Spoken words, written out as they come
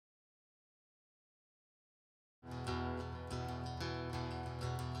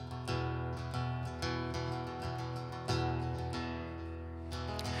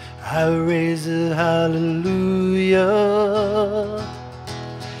I raise a hallelujah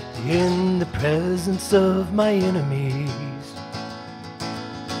in the presence of my enemies.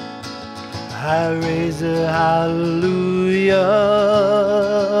 I raise a hallelujah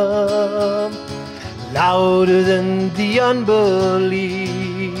louder than the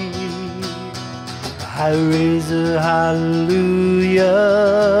unbelief. I raise a hallelujah.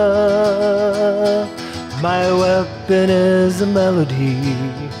 My weapon is a melody.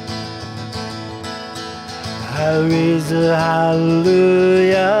 I raise a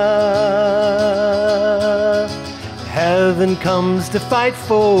hallelujah. Heaven comes to fight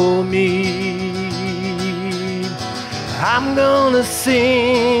for me. I'm gonna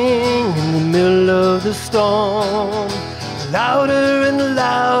sing in the middle of the storm. Louder and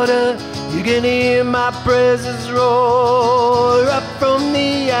louder, you can hear my praises roar. Up from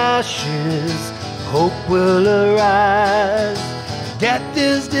the ashes, hope will arise. Death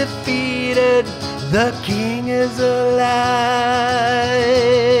is defeated, the King is alive.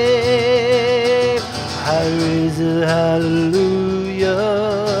 I raise a hallelujah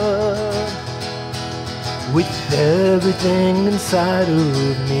with everything inside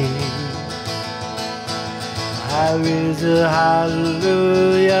of me. I raise a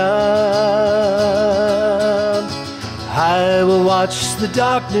hallelujah. I will watch the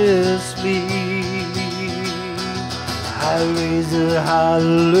darkness flee. I raise a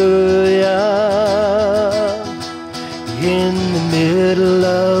hallelujah in the middle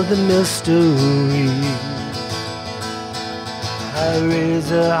of the mystery. I raise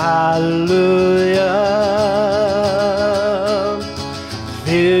a hallelujah.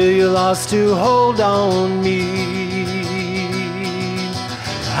 Fear you lost to hold on me.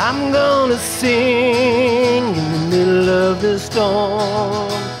 I'm gonna sing in the middle of the storm.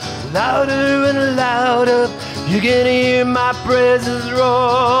 Louder and louder, you can hear my praises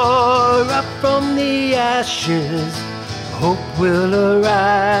roar. Up from the ashes, hope will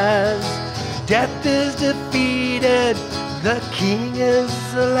arise. Death is defeated, the King is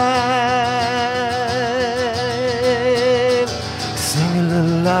alive. Sing a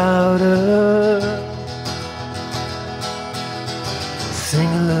little louder. Sing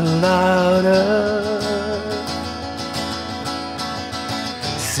a little louder.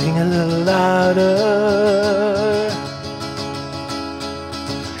 Sing a little louder.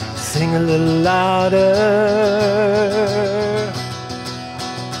 Sing a little louder.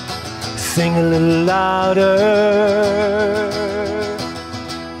 Sing a little louder.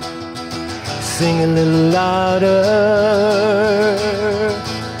 Sing a little louder.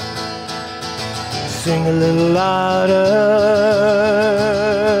 Sing a little louder.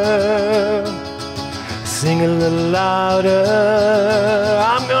 Sing a little louder.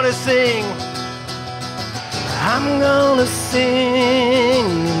 I'm gonna sing. I'm gonna sing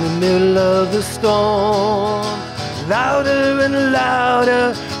in the middle of the storm. Louder and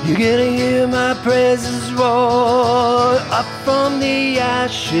louder, you're gonna hear my praises roar. Up from the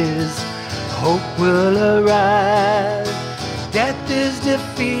ashes, hope will arise. Death is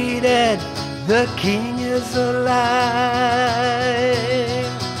defeated, the King is alive.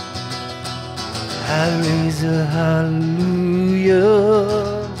 I raise a hallelujah.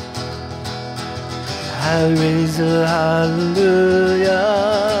 I raise a hallelujah.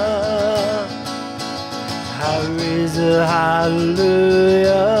 I raise a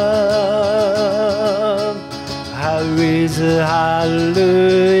hallelujah. I raise a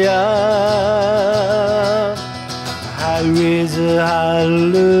hallelujah. I raise a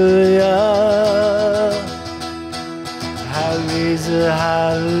hallelujah. I raise a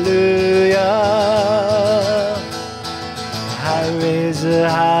hallelujah. I raise a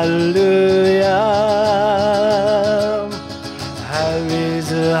hallelujah. I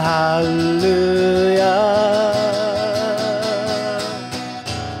raise a hallelujah.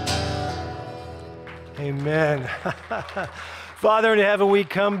 Amen. Father in heaven, we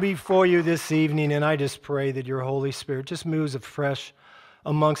come before you this evening, and I just pray that your Holy Spirit just moves afresh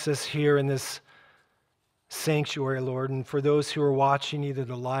amongst us here in this sanctuary, Lord. And for those who are watching either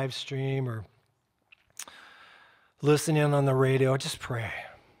the live stream or listening on the radio, I just pray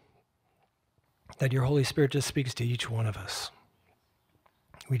that your Holy Spirit just speaks to each one of us.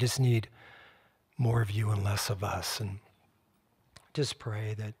 We just need more of you and less of us. And just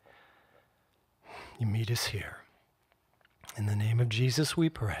pray that you meet us here. In the name of Jesus we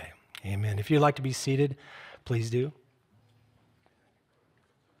pray. Amen. If you'd like to be seated, please do.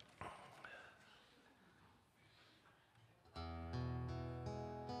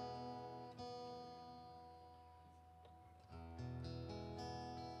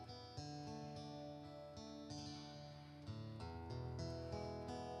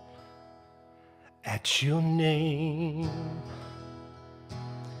 at your name.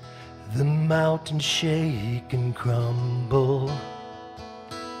 The mountains shake and crumble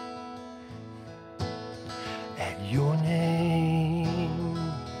at your name.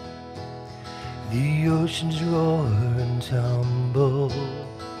 The oceans roar and tumble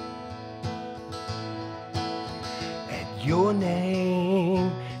at your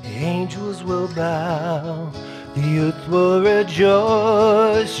name. Angels will bow, the earth will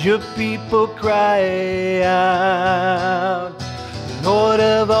rejoice, your people cry out. Lord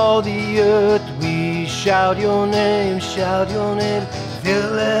of all the earth, we shout your name,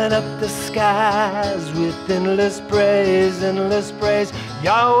 filling up the skies with endless praise,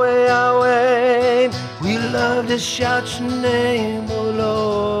 Yahweh, Yahweh, we love to shout your name, oh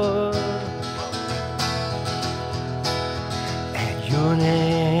Lord. At your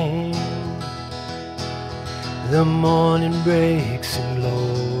name, the morning breaks in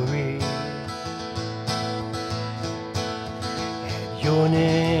glory. At your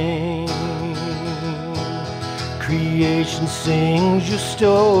name, creation sings your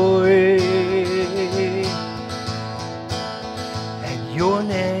story. At your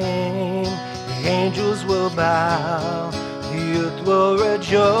name, the angels will bow, the earth will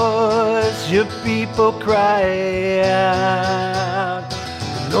rejoice, your people cry out.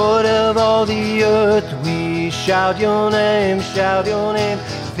 Lord of all the earth, we shout your name,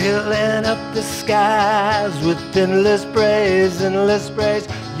 filling up the skies with endless praise,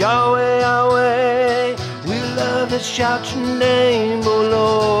 Yahweh, Yahweh, we love to shout your name, oh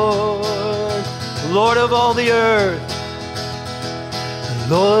Lord. Lord of all the earth,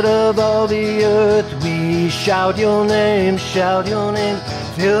 Lord of all the earth, we shout your name,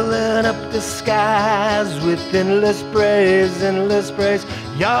 filling up the skies with endless praise,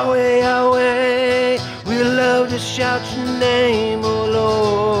 Yahweh, Yahweh, we love to shout your name, oh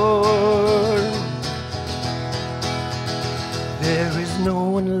Lord. There is no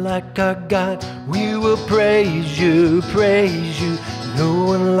one like our God, we will praise you, no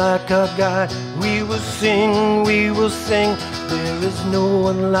one like our God, we will sing, there is no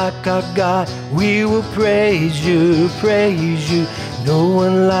one like our God, we will praise you, no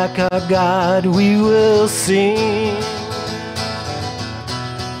one like our God, we will sing.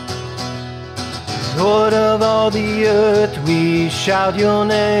 Lord of all the earth, we shout your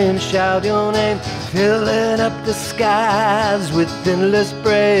name, filling up the skies with endless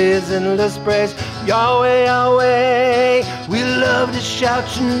praise, Yahweh, Yahweh, we love to shout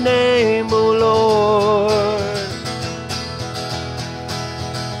your name, oh Lord.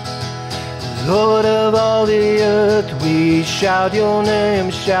 Lord of all the earth, we shout your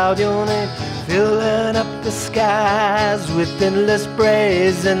name, filling up the skies with endless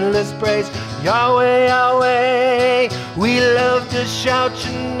praise, Yahweh, Yahweh, we love to shout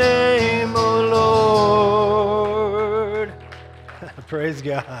your name, oh Lord. Praise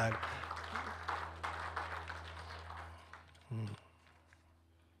God.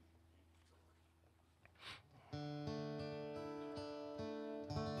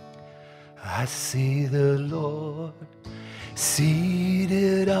 I see the Lord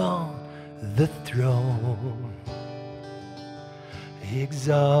seated on the throne,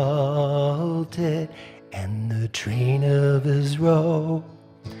 exalted, and the train of his robe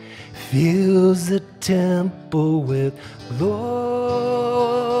fills the temple with glory,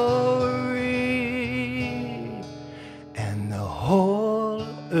 and the whole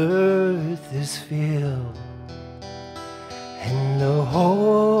earth is filled, and the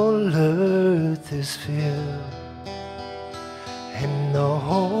whole earth is filled, and the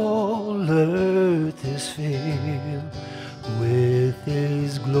whole earth is filled with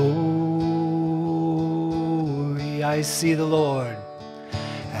his glory. I see the Lord,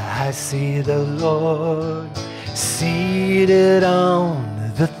 I see the Lord seated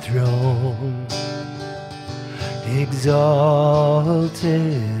on the throne, exalted,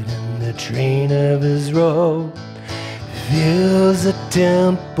 and the train of his robe fills the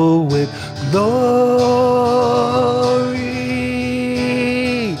temple with glory,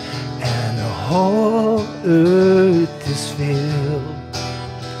 and the whole earth is filled,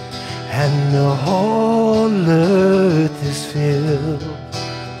 and the whole earth is filled,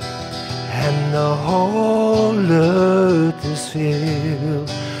 and the whole earth is filled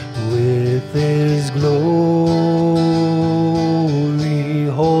with his glory.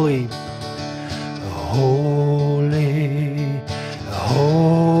 Holy, holy,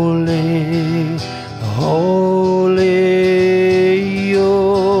 holy, holy,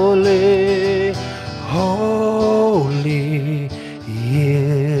 holy, holy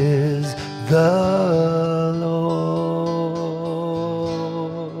is the Lord.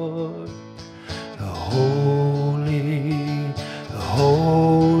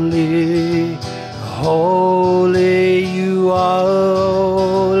 Holy, holy, you are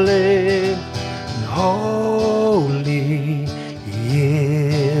holy, and holy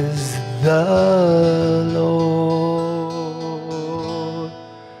is the Lord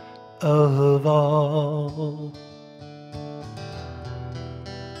of all.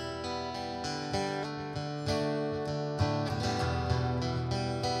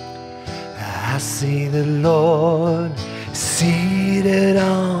 I see the Lord seated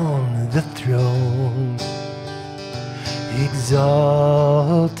on the throne,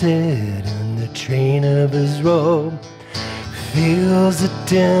 exalted in the train of his robe, fills the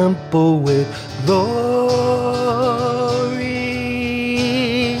temple with glory,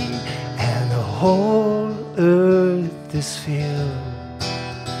 and the whole earth is filled,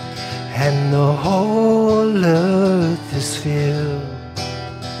 and the whole earth is filled,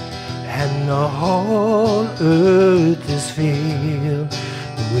 and the whole earth is filled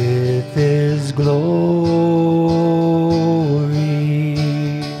with his glory.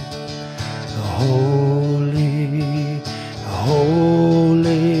 Holy,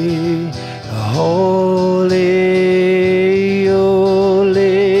 holy, holy,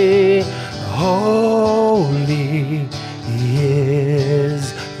 holy, holy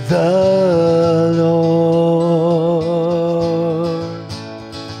is the Lord.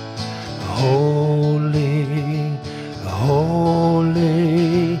 Holy,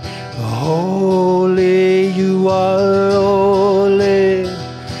 holy, holy, you are holy,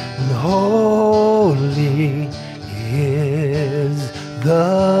 and holy is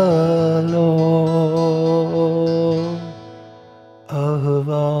the Lord of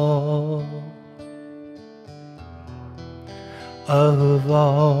all, of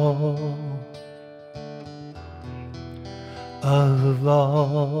all, of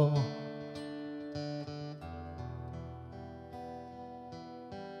all.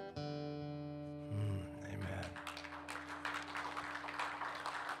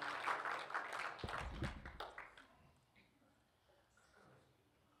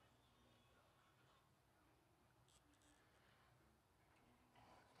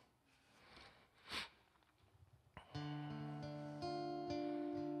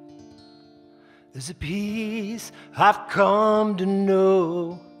 There's a peace I've come to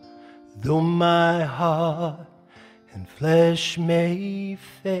know, though my heart and flesh may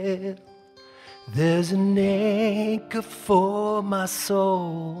fail. There's an anchor for my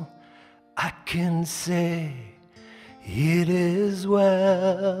soul. I can say it is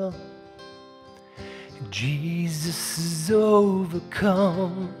well. Jesus is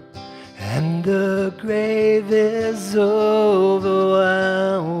overcome, and the grave is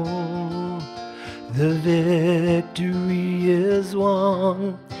overwhelmed. The victory is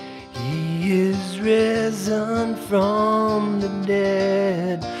won. He is risen from the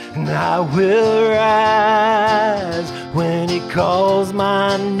dead, and I will rise when he calls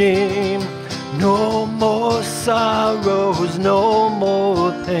my name. No more sorrows, no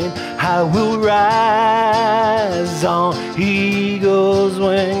more pain. I will rise on eagle's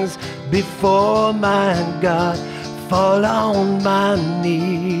wings before my God, fall on my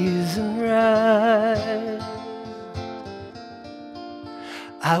knees and rise.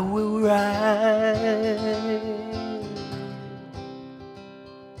 I will rise.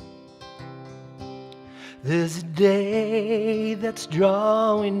 There's a day that's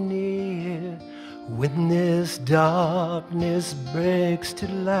drawing near, when this darkness breaks to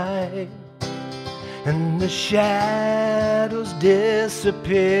light, and the shadows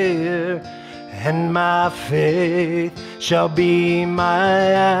disappear, and my faith shall be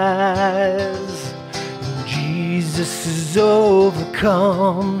my eyes. Jesus is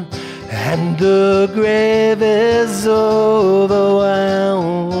overcome, and the grave is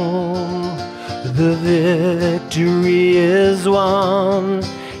overwhelmed. The victory is won.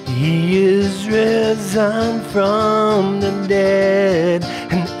 He is risen from the dead,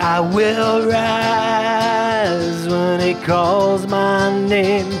 and I will rise when he calls my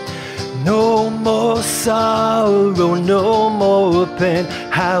name. No more sorrow, no more pain.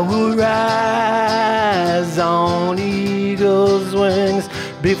 I will rise on eagle's wings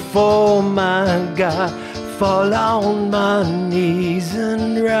before my God, fall on my knees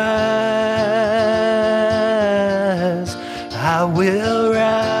and rise. I will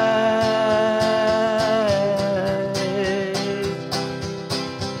rise.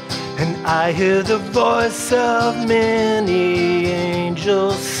 And I hear the voice of many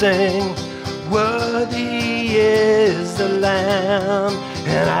angels sing, worthy is the Lamb.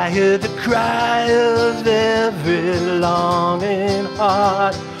 And I hear the cry of every longing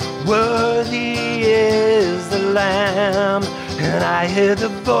heart, worthy is the Lamb. And I hear the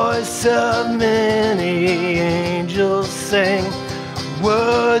voice of many angels sing,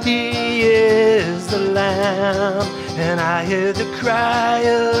 worthy is the Lamb. And I hear the cry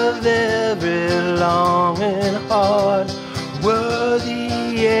of every longing heart, worthy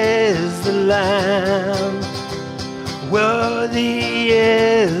is the Lamb. Worthy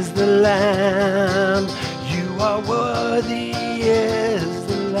is the Lamb. You are worthy is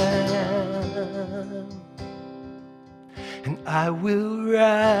the Lamb. And I will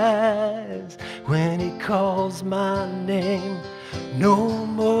rise when he calls my name. No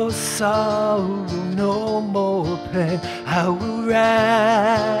more sorrow, no more pain. I will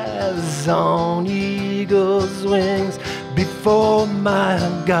rise on eagle's wings before my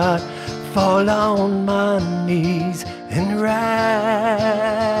God, fall on my knees and rise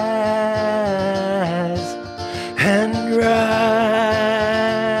and rise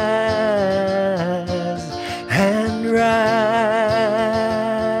and rise.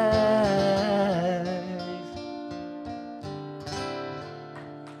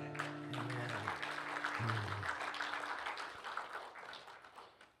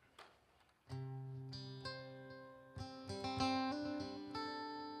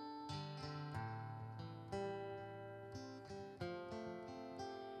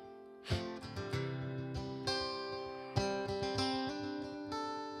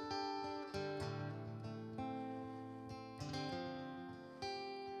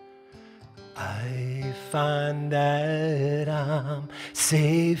 I find that I'm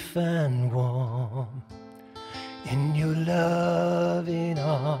safe and warm in your loving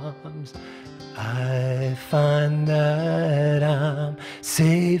arms. I find that I'm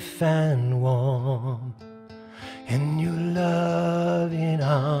safe and warm in your loving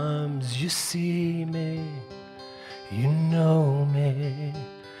arms. You see me, you know me,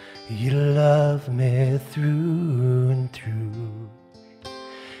 you love me through and through.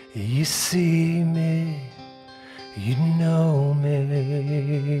 You see me, you know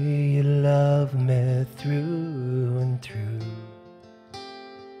me, you love me through and through.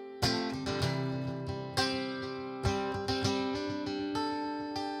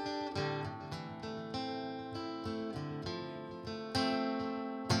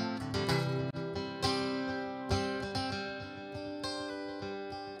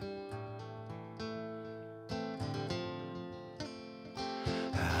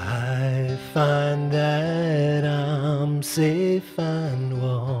 I find that I'm safe and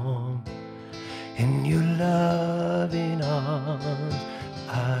warm in your loving arms.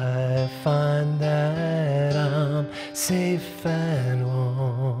 I find that I'm safe and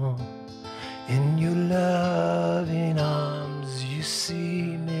warm in your loving arms. You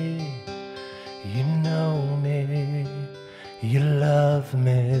see me, you know me, you love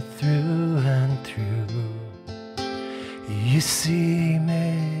me through and through. You see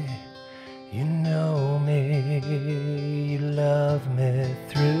me, you know me, you love me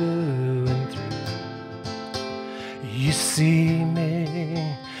through and through. You see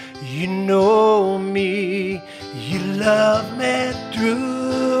me, you know me, you love me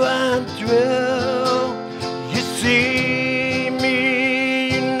through and through. You see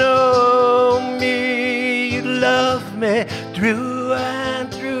me, you know me, you love me through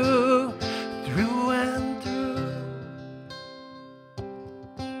and through, through and through.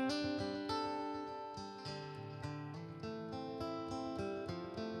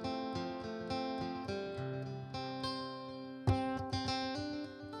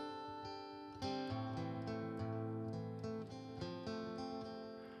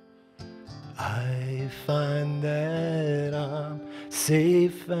 I find that I'm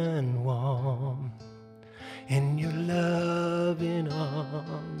safe and warm in your loving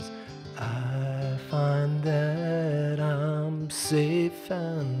arms. I find that I'm safe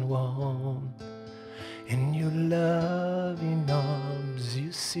and warm in your loving arms.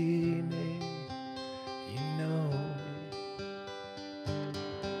 You see me, you know me.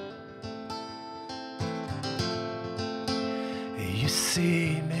 You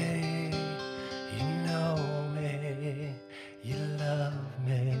see me, you know me, you love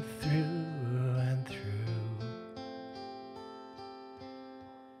me through and through.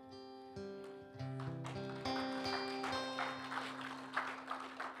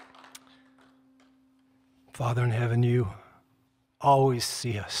 Father in heaven, you always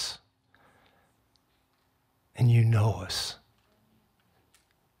see us and you know us,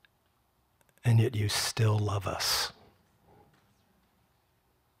 and yet you still love us.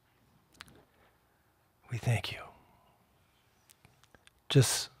 We thank you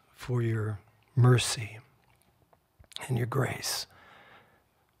just for your mercy and your grace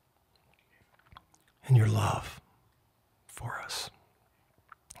and your love for us.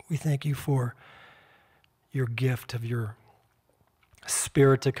 We thank you for your gift of your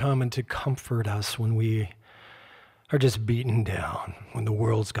Spirit to come and to comfort us when we are just beaten down, when the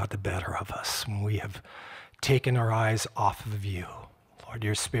world's got the better of us, when we have taken our eyes off of you. Lord,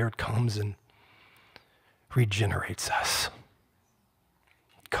 your Spirit comes and regenerates us,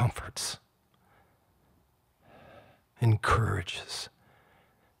 comforts, encourages.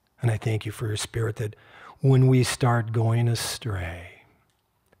 And I thank you for your Spirit that when we start going astray,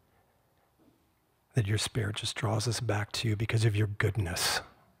 that your Spirit just draws us back to you because of your goodness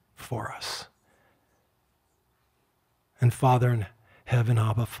for us. And Father in heaven,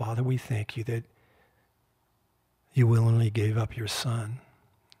 Abba, Father, we thank you that you willingly gave up your Son,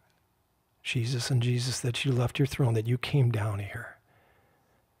 Jesus, and Jesus, that you left your throne, that you came down here.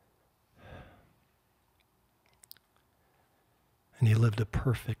 And you lived a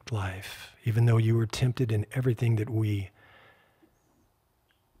perfect life, even though you were tempted in everything that we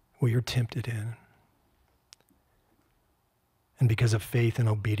are tempted in. And because of faith and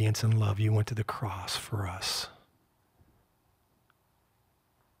obedience and love, you went to the cross for us.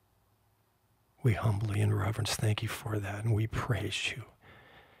 We humbly in reverence thank you for that, and we praise you.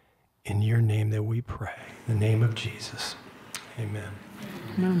 In your name that we pray, in the name of Jesus. Amen.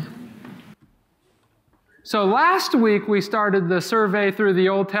 Amen. So last week we started the survey through the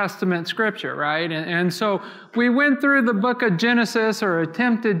Old Testament scripture, right? And so we went through the book of Genesis, or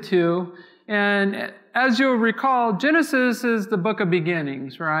attempted to, and as you'll recall, Genesis is the book of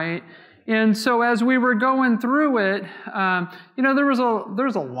beginnings, right? And so as we were going through it, there was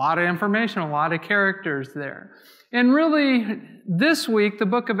a lot of information, a lot of characters there. And really, this week, the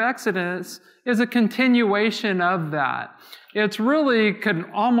book of Exodus is a continuation of that. It's really could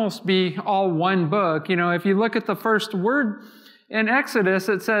almost be all one book. If you look at the first word in Exodus,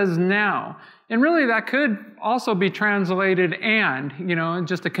 it says now. And really, that could also be translated and,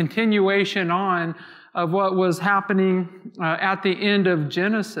 just a continuation on of what was happening at the end of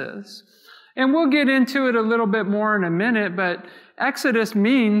Genesis. And we'll get into it a little bit more in a minute, but Exodus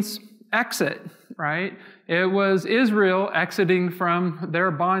means exit, right? It was Israel exiting from their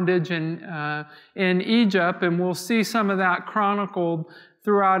bondage in Egypt, and we'll see some of that chronicled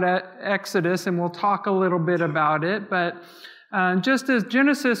throughout Exodus, and we'll talk a little bit about it. But just as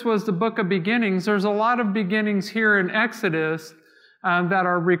Genesis was the book of beginnings, there's a lot of beginnings here in Exodus that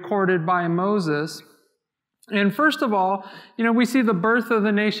are recorded by Moses. And first of all, we see the birth of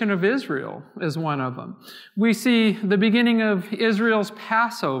the nation of Israel is one of them. We see the beginning of Israel's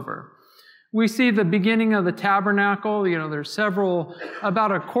Passover. We see the beginning of the tabernacle. There's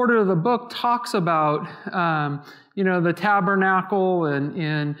about a quarter of the book talks about, the tabernacle. And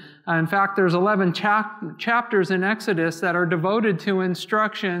in fact, there's 11 chapters in Exodus that are devoted to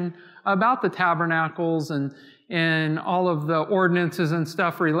instruction about the tabernacles and all of the ordinances and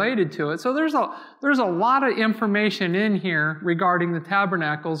stuff related to it. So there's a lot of information in here regarding the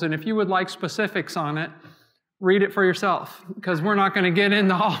tabernacles, and if you would like specifics on it, read it for yourself, because we're not going to get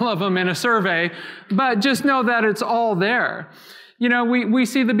into all of them in a survey, but just know that it's all there. We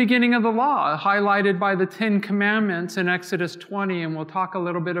see the beginning of the law highlighted by the 10 Commandments in Exodus 20, and we'll talk a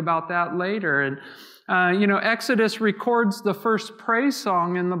little bit about that later. And, Exodus records the first praise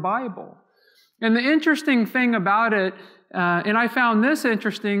song in the Bible. And the interesting thing about it, and I found this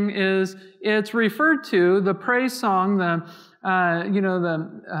interesting, is it's referred to, the praise song,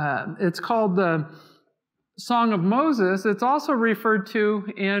 it's called the Song of Moses. It's also referred to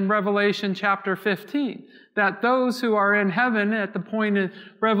in Revelation chapter 15, that those who are in heaven at the point in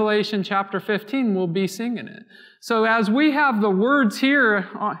Revelation chapter 15 will be singing it. So as we have the words here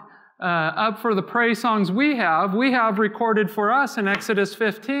up for the praise songs we have recorded for us in Exodus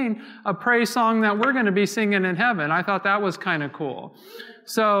 15 a praise song that we're going to be singing in heaven. I thought that was kind of cool.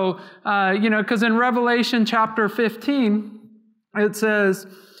 So, because in Revelation chapter 15, it says,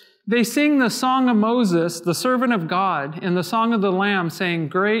 they sing the song of Moses, the servant of God, and the song of the Lamb, saying,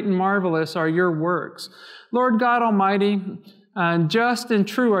 great and marvelous are your works. Lord God Almighty, just and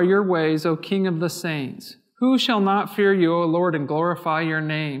true are your ways, O King of the saints. Who shall not fear you, O Lord, and glorify your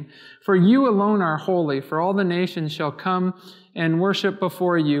name? For you alone are holy, for all the nations shall come and worship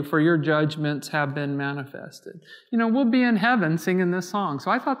before you, for your judgments have been manifested. We'll be in heaven singing this song. So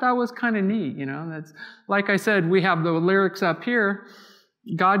I thought that was kind of neat. That's, like I said, we have the lyrics up here.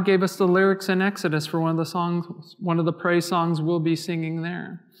 God gave us the lyrics in Exodus for one of the praise songs we'll be singing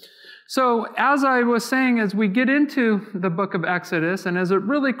there. So as I was saying, as we get into the book of Exodus, and as it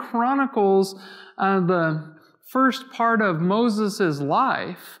really chronicles the first part of Moses'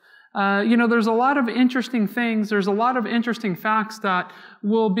 life, There's a lot of interesting things. There's a lot of interesting facts that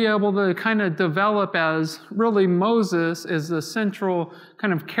we'll be able to kind of develop as really Moses is the central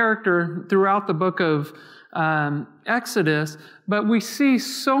kind of character throughout the book of Exodus. But we see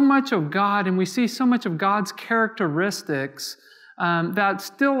so much of God, and we see so much of God's characteristics that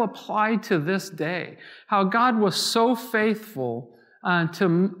still apply to this day. How God was so faithful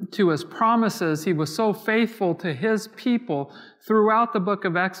to His promises. He was so faithful to His people throughout the book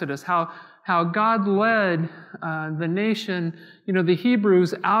of Exodus. How God led the nation, the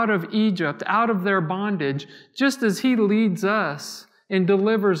Hebrews, out of Egypt, out of their bondage, just as He leads us and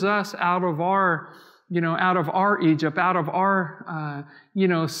delivers us out of our Egypt, out of our,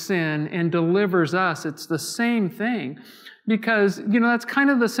 sin, and delivers us. It's the same thing. Because, that's kind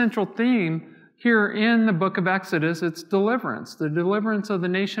of the central theme here in the book of Exodus. It's deliverance, the deliverance of the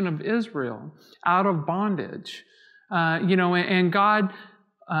nation of Israel out of bondage. And God,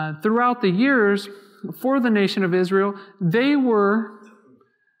 throughout the years for the nation of Israel,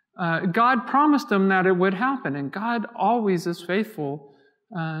 God promised them that it would happen. And God always is faithful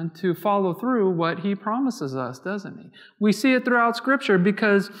to follow through what He promises us, doesn't He? We see it throughout Scripture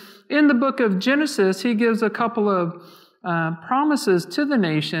because in the book of Genesis, He gives a couple of promises to the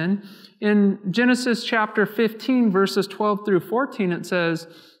nation. In Genesis chapter 15, verses 12 through 14, it says,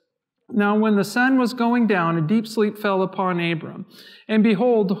 "Now when the sun was going down, a deep sleep fell upon Abram. And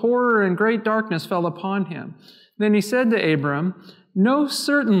behold, horror and great darkness fell upon him. Then he said to Abram, 'Know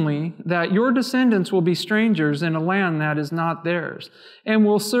certainly that your descendants will be strangers in a land that is not theirs, and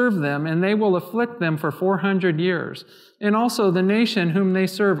will serve them, and they will afflict them for 400 years. And also the nation whom they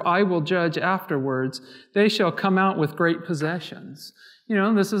serve I will judge afterwards. They shall come out with great possessions.'"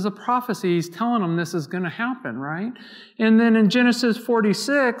 This is a prophecy. He's telling them this is going to happen, right? And then in Genesis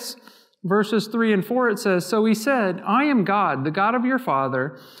 46, verses 3 and 4, it says, "So he said, 'I am God, the God of your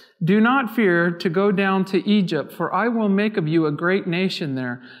father. Do not fear to go down to Egypt, for I will make of you a great nation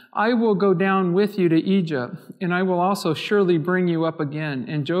there. I will go down with you to Egypt, and I will also surely bring you up again,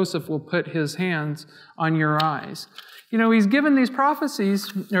 and Joseph will put his hands on your eyes.'" He's given these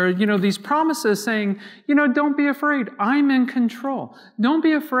prophecies, or, these promises saying, don't be afraid. I'm in control. Don't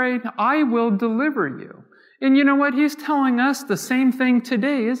be afraid. I will deliver you. And you know what? He's telling us the same thing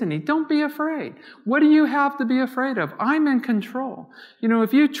today, isn't He? Don't be afraid. What do you have to be afraid of? I'm in control.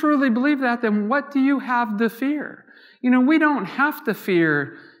 If you truly believe that, then what do you have to fear? We don't have to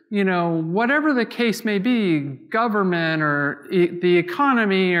fear, whatever the case may be, government or the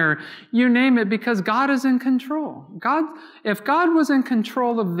economy or you name it, because God is in control. If God was in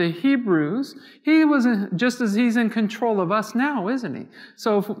control of the Hebrews, He was just as He's in control of us now, isn't He?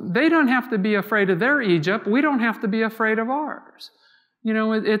 So if they don't have to be afraid of their Egypt, we don't have to be afraid of ours.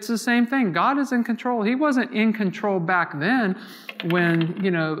 It's the same thing. God is in control. He wasn't in control back then when,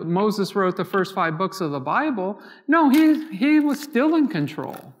 Moses wrote the first 5 books of the Bible. No, he was still in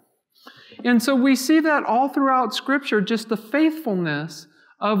control. And so we see that all throughout Scripture, just the faithfulness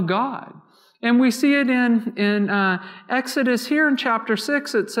of God. And we see it in Exodus here in chapter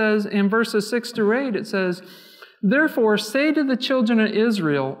 6. It says in verses 6 through 8, it says, "Therefore say to the children of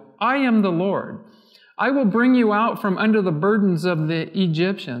Israel, I am the Lord. I will bring you out from under the burdens of the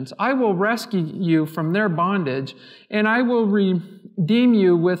Egyptians. I will rescue you from their bondage, and I will redeem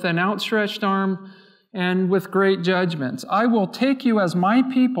you with an outstretched arm and with great judgments. I will take you as my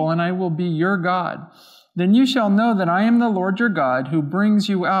people, and I will be your God. Then you shall know that I am the Lord your God, who brings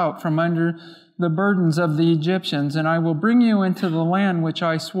you out from under the burdens of the Egyptians, and I will bring you into the land which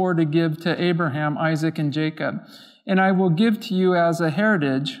I swore to give to Abraham, Isaac, and Jacob, and I will give to you as a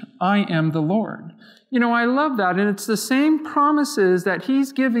heritage. I am the Lord." I love that, and it's the same promises that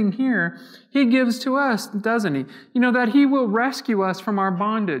He's giving here, He gives to us, doesn't He? That He will rescue us from our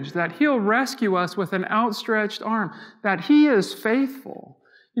bondage, that He'll rescue us with an outstretched arm, that He is faithful.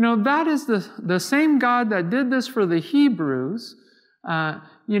 That is the same God that did this for the Hebrews,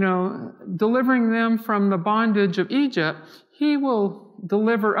 delivering them from the bondage of Egypt. He will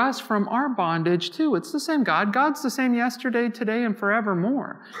deliver us from our bondage too. It's the same God. God's the same yesterday, today, and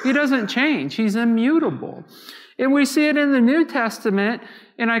forevermore. He doesn't change. He's immutable. And we see it in the New Testament,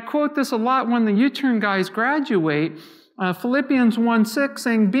 and I quote this a lot when the U-turn guys graduate, Philippians 1:6,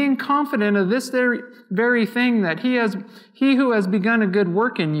 saying, "Being confident of this very thing, that he who has begun a good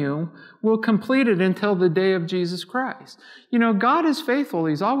work in you will complete it until the day of Jesus Christ." God is faithful.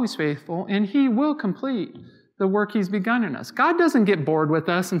 He's always faithful, and He will complete the work He's begun in us. God doesn't get bored with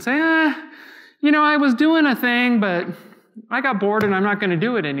us and say, I was doing a thing, but I got bored and I'm not going to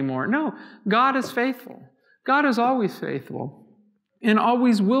do it anymore. No, God is faithful. God is always faithful and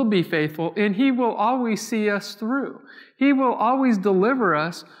always will be faithful, and He will always see us through. He will always deliver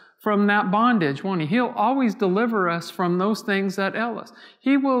us from that bondage, won't He? He'll always deliver us from those things that ail us.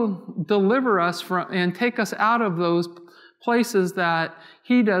 He will deliver us from and take us out of those places that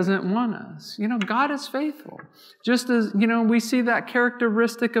He doesn't want us. God is faithful. Just as, we see that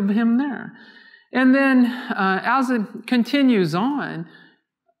characteristic of Him there. And then as it continues on,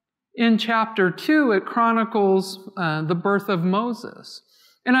 in chapter 2, it chronicles the birth of Moses.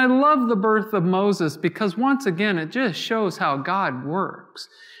 And I love the birth of Moses because once again, it just shows how God works.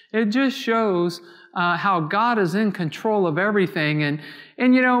 It just shows how God is in control of everything. And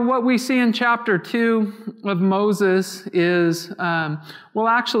what we see in chapter 2 of Moses is,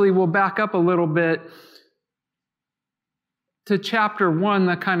 we'll back up a little bit to chapter 1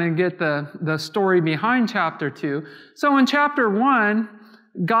 to kind of get the story behind chapter 2. So in chapter 1,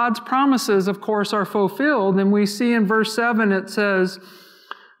 God's promises, of course, are fulfilled. And we see in verse 7, it says,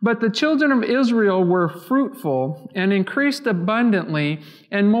 "But the children of Israel were fruitful and increased abundantly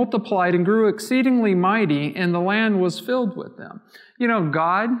and multiplied and grew exceedingly mighty, and the land was filled with them."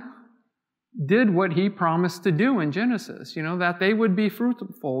 God did what He promised to do in Genesis, that they would be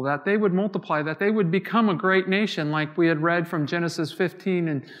fruitful, that they would multiply, that they would become a great nation like we had read from Genesis 15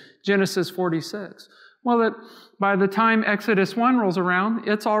 and Genesis 46. Well, that by the time Exodus 1 rolls around,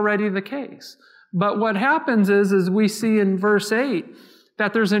 it's already the case. But what happens is we see in verse 8,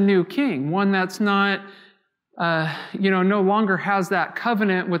 that there's a new king, one that's not, no longer has that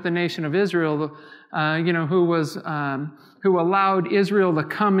covenant with the nation of Israel, who allowed Israel to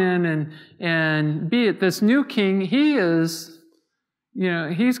come in and be it. This new king, he is,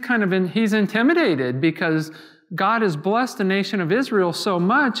 he's intimidated because God has blessed the nation of Israel so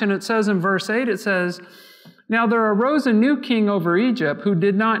much. And it says in verse 8, it says, "Now there arose a new king over Egypt who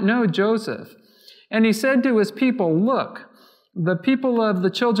did not know Joseph. And he said to his people, 'Look, the people of the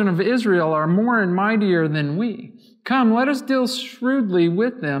children of Israel are more and mightier than we. Come, let us deal shrewdly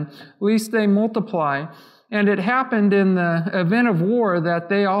with them, lest they multiply.' And it happened in the event of war that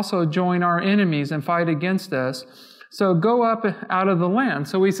they also join our enemies and fight against us. So go up out of the land."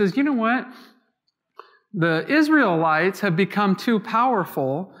 So he says, you know what? The Israelites have become too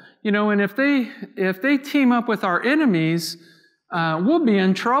powerful, and if they team up with our enemies, we'll be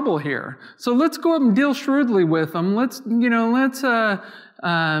in trouble here. So let's go up and deal shrewdly with them. Let's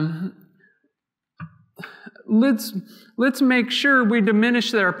make sure we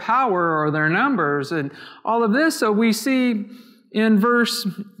diminish their power or their numbers and all of this. So we see in verse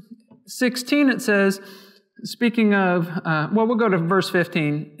 16, it says, speaking of, we'll go to verse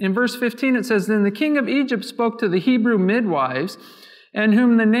 15. In verse 15, it says, "Then the king of Egypt spoke to the Hebrew midwives, and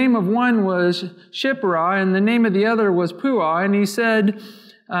whom the name of one was Shiphrah, and the name of the other was Puah. And he said,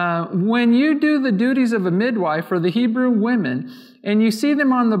 'When you do the duties of a midwife for the Hebrew women, and you see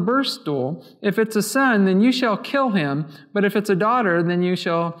them on the birth stool, if it's a son, then you shall kill him. But if it's a daughter, then she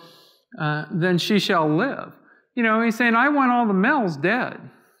shall live.'" He's saying, I want all the males dead.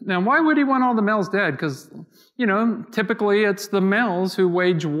 Now, why would he want all the males dead? Because, typically it's the males who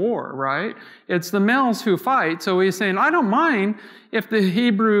wage war, right? It's the males who fight. So he's saying, I don't mind if the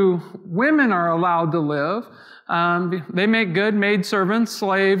Hebrew women are allowed to live. They make good maidservants,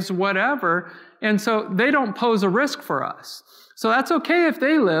 slaves, whatever. And so they don't pose a risk for us. So that's okay if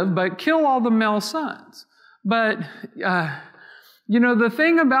they live, but kill all the male sons. But, the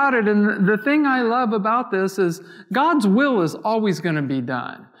thing about it, and the thing I love about this is God's will is always going to be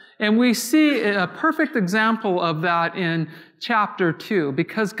done. And we see a perfect example of that in chapter 2,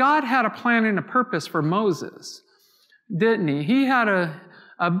 because God had a plan and a purpose for Moses, didn't He? He had a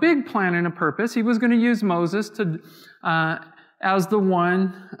big plan and a purpose. He was going to use Moses as the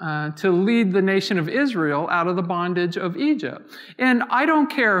one to lead the nation of Israel out of the bondage of Egypt. And I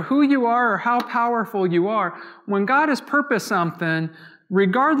don't care who you are or how powerful you are, when God has purposed something,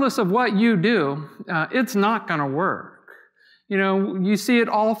 regardless of what you do, it's not going to work. You see it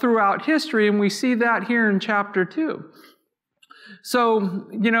all throughout history, and we see that here in chapter 2. So,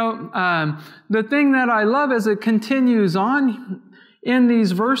 the thing that I love is it continues on in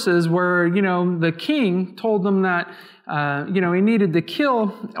these verses where, the king told them that, he needed to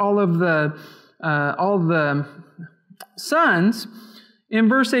kill all the sons. In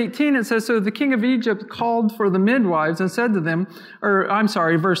verse 18, it says, "So the king of Egypt called for the midwives and said to them,"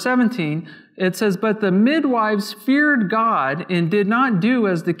 verse 17, it says, "But the midwives feared God and did not do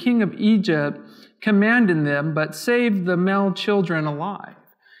as the king of Egypt commanded them, but saved the male children alive."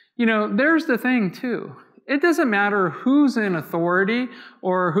 There's the thing too. It doesn't matter who's in authority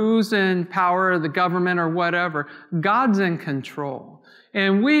or who's in power, the government or whatever. God's in control.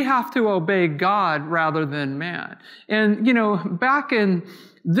 And we have to obey God rather than man. And, back in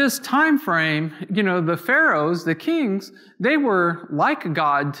this time frame, the pharaohs, the kings, they were like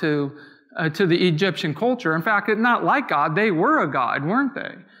God to the Egyptian culture. In fact, not like God, they were a god, weren't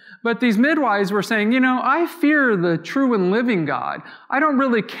they? But these midwives were saying, I fear the true and living God. I don't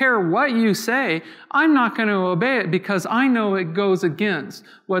really care what you say. I'm not going to obey it because I know it goes against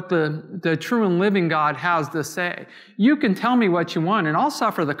what the true and living God has to say. You can tell me what you want and I'll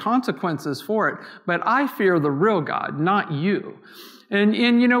suffer the consequences for it, but I fear the real God, not you.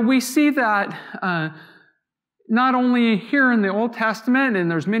 And we see that not only here in the Old Testament, and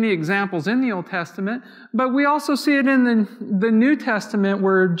there's many examples in the Old Testament, but we also see it in the New Testament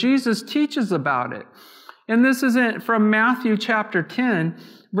where Jesus teaches about it. And this is from Matthew chapter 10,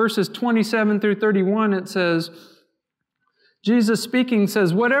 verses 27 through 31. It says, Jesus speaking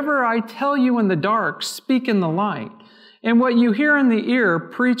says, "Whatever I tell you in the dark, speak in the light. And what you hear in the ear,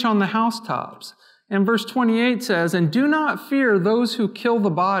 preach on the housetops." And verse 28 says, "And do not fear those who kill the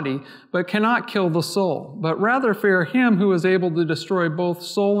body, but cannot kill the soul, but rather fear him who is able to destroy both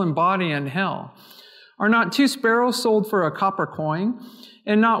soul and body in hell. Are not 2 sparrows sold for a copper coin?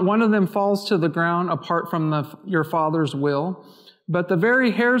 And not one of them falls to the ground apart from your Father's will? But the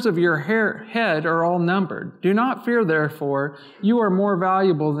very hairs of your head are all numbered. Do not fear, therefore, you are more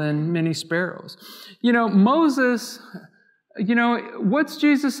valuable than many sparrows." Moses... what's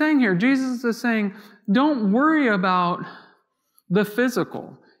Jesus saying here? Jesus is saying, don't worry about the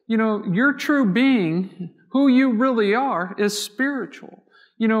physical. Your true being, who you really are, is spiritual.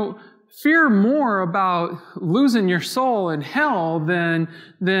 Fear more about losing your soul in hell than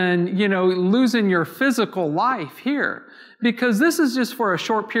losing your physical life here. Because this is just for a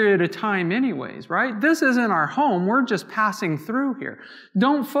short period of time anyways, right? This isn't our home. We're just passing through here.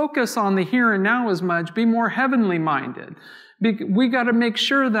 Don't focus on the here and now as much. Be more heavenly minded. We got to make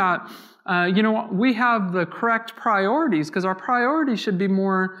sure that, we have the correct priorities, because our priorities should be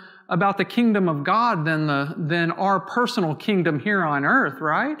more about the kingdom of God than our personal kingdom here on earth,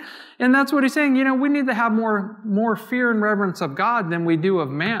 right? And that's what he's saying. We need to have more fear and reverence of God than we do of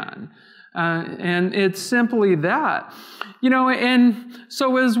man. And it's simply that. And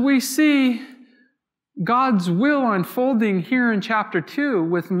so as we see God's will unfolding here in chapter 2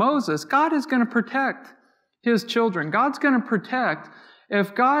 with Moses, God is going to protect his children. God's going to protect.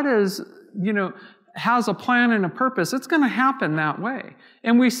 If God is, has a plan and a purpose, it's going to happen that way.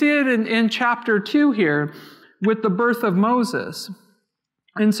 And we see it in chapter 2 here with the birth of Moses.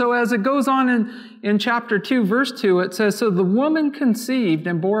 And so as it goes on in chapter 2, verse 2, it says, "So the woman conceived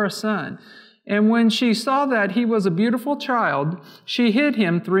and bore a son. And when she saw that he was a beautiful child, she hid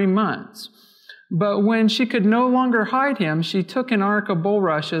him 3 months. But when she could no longer hide him, she took an ark of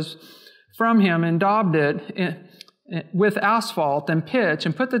bulrushes from him and daubed it with asphalt and pitch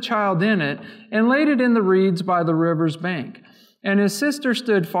and put the child in it and laid it in the reeds by the river's bank. And his sister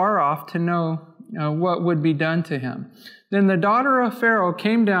stood far off to know what would be done to him. Then the daughter of Pharaoh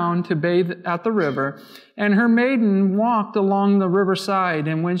came down to bathe at the river, and her maiden walked along the riverside.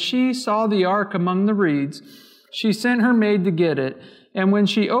 And when she saw the ark among the reeds, she sent her maid to get it. And when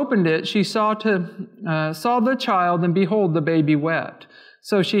she opened it, she saw the child, and behold, the baby wept.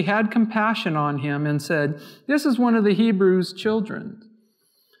 So she had compassion on him and said, 'This is one of the Hebrews' children.'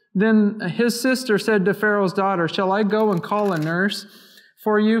 Then his sister said to Pharaoh's daughter, 'Shall I go and call a nurse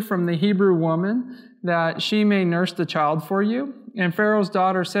for you from the Hebrew woman, that she may nurse the child for you?' And Pharaoh's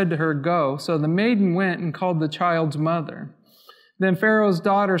daughter said to her, 'Go.' So the maiden went and called the child's mother. Then Pharaoh's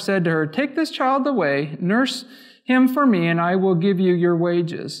daughter said to her, 'Take this child away, nurse him for me, and I will give you your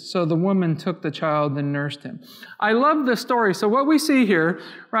wages.' So the woman took the child and nursed him." I love this story. So what we see here,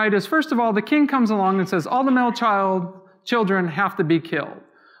 right, is first of all, the king comes along and says, all the male children have to be killed.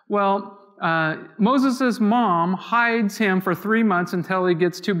 Well, Moses' mom hides him for 3 months until he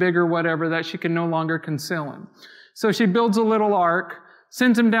gets too big or whatever that she can no longer conceal him. So she builds a little ark,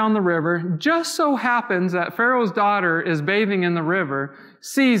 sends him down the river. Just so happens that Pharaoh's daughter is bathing in the river,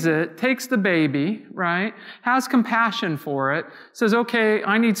 sees it, takes the baby, right, has compassion for it, says, "Okay,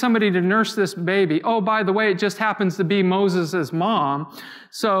 I need somebody to nurse this baby. Oh, by the way, it just happens to be Moses' mom."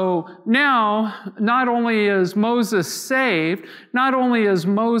 So now, not only is Moses saved, not only is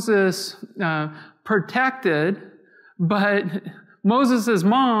Moses protected, but Moses'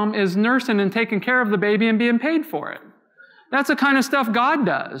 mom is nursing and taking care of the baby and being paid for it. That's the kind of stuff God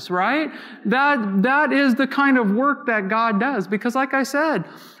does, right? That is the kind of work that God does. Because like I said,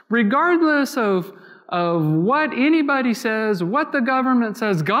 regardless of what anybody says, what the government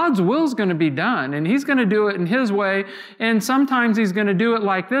says, God's will is going to be done. And He's going to do it in His way. And sometimes He's going to do it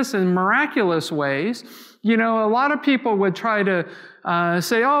like this in miraculous ways. A lot of people would try to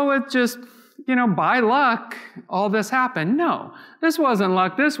say, oh, by luck, all this happened. No, this wasn't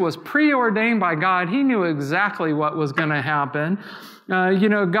luck. This was preordained by God. He knew exactly what was going to happen.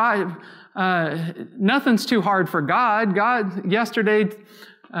 God, nothing's too hard for God. God, yesterday,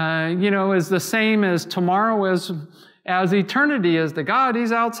 is the same as tomorrow, as eternity is to God.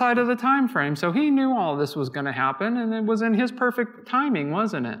 He's outside of the time frame. So he knew all this was going to happen, and it was in his perfect timing,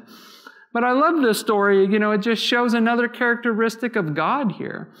 wasn't it? But I love this story. It just shows another characteristic of God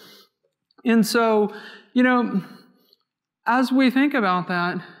here. And so, as we think about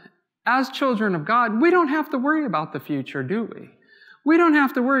that, as children of God, we don't have to worry about the future, do we? We don't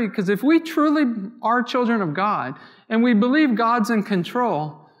have to worry, because if we truly are children of God and we believe God's in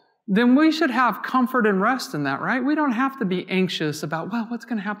control, then we should have comfort and rest in that, right? We don't have to be anxious about, what's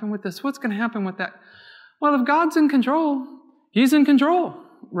going to happen with this? What's going to happen with that? Well, if God's in control, He's in control,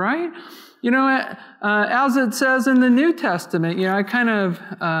 right? As it says in the New Testament, I kind of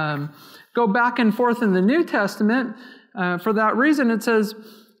go back and forth in the New Testament. For that reason, it says,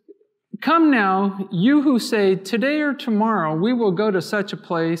 "Come now, you who say, today or tomorrow we will go to such a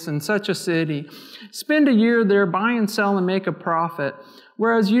place and such a city, spend a year there, buy and sell and make a profit,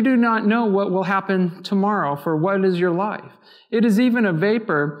 whereas you do not know what will happen tomorrow, for what is your life? It is even a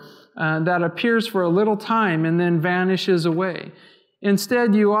vapor that appears for a little time and then vanishes away.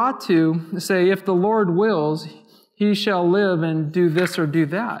 Instead, you ought to say, if the Lord wills, He shall live and do this or do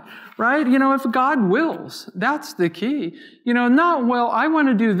that." Right? If God wills, that's the key. Not, I want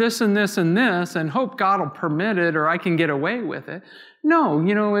to do this and this and this and hope God will permit it or I can get away with it. No,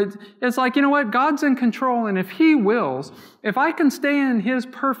 it's like, God's in control, and if He wills, if I can stay in His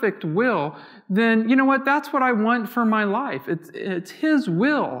perfect will, then that's what I want for my life. It's His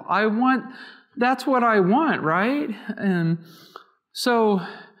will. That's what I want, right? And so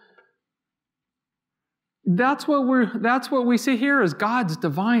that's what we see here is God's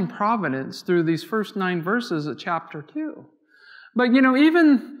divine providence through these first 9 verses of chapter 2. But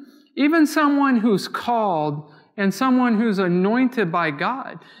even someone who's called and someone who's anointed by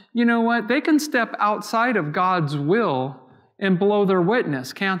God, they can step outside of God's will and blow their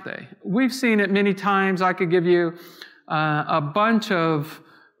witness, can't they? We've seen it many times. I could give you a bunch of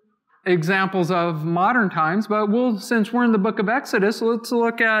examples of modern times, but since we're in the book of Exodus, let's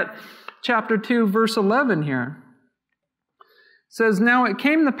look at chapter 2, verse 11 here. It says, "Now it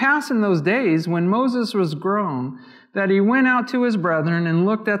came to pass in those days when Moses was grown, that he went out to his brethren and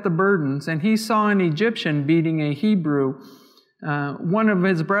looked at the burdens, and he saw an Egyptian beating a Hebrew, one of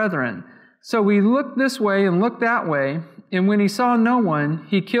his brethren. So he looked this way and looked that way, and when he saw no one,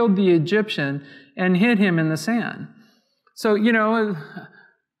 he killed the Egyptian and hid him in the sand." So,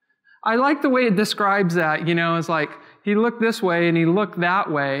 I like the way it describes that, it's like he looked this way and he looked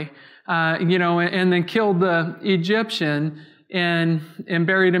that way, and then killed the Egyptian and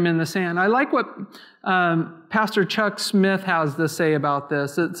buried him in the sand. I like what Pastor Chuck Smith has to say about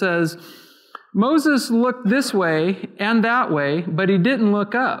this. It says, "Moses looked this way and that way, but he didn't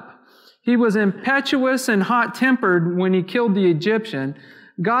look up. He was impetuous and hot-tempered when he killed the Egyptian.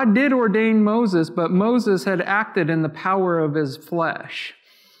 God did ordain Moses, but Moses had acted in the power of his flesh.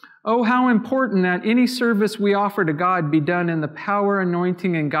 Oh, how important that any service we offer to God be done in the power,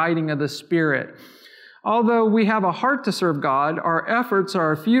 anointing, and guiding of the Spirit. Although we have a heart to serve God, our efforts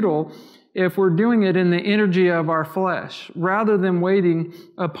are futile if we're doing it in the energy of our flesh, rather than waiting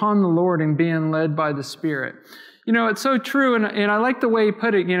upon the Lord and being led by the Spirit." It's so true, and I like the way he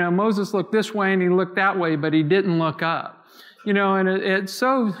put it. Moses looked this way and he looked that way, but he didn't look up. And it's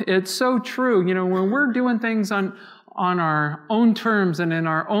so true. When we're doing things on our own terms and in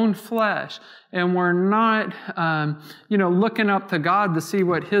our own flesh, and we're not, looking up to God to see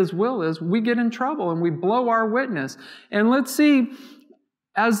what His will is, we get in trouble and we blow our witness. And let's see,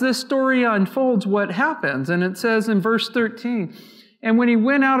 as this story unfolds, what happens. And it says in verse 13, "And when he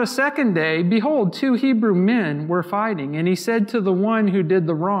went out a second day, behold, 2 Hebrew men were fighting. And he said to the one who did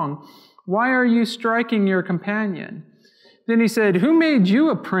the wrong, 'Why are you striking your companion?' Then he said, 'Who made you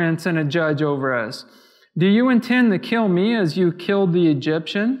a prince and a judge over us? Do you intend to kill me as you killed the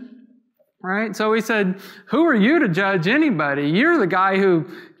Egyptian?'" Right? So he said, "Who are you to judge anybody? You're the guy who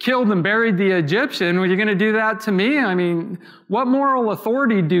killed and buried the Egyptian. Were you going to do that to me? I mean, what moral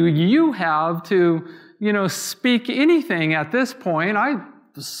authority do you have to, speak anything at this point? I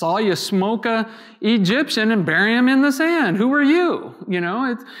saw you smoke a Egyptian and bury him in the sand. Who are you?"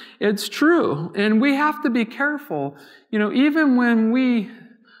 It's true. And we have to be careful. Even when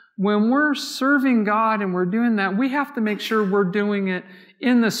we're serving God and we're doing that, we have to make sure we're doing it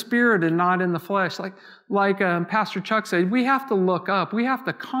in the spirit and not in the flesh. Like Pastor Chuck said, we have to look up. We have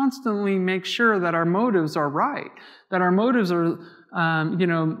to constantly make sure that our motives are right, that our motives are,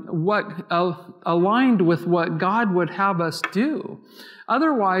 aligned with what God would have us do.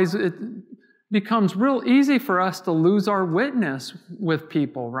 Otherwise, it becomes real easy for us to lose our witness with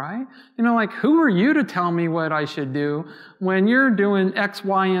people, right? Like, who are you to tell me what I should do when you're doing X,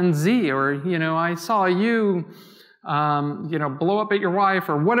 Y, and Z? Or, I saw you, blow up at your wife,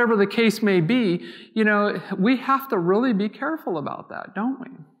 or whatever the case may be. We have to really be careful about that, don't we?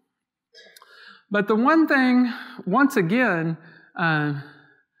 But the one thing, once again,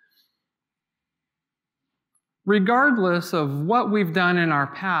 regardless of what we've done in our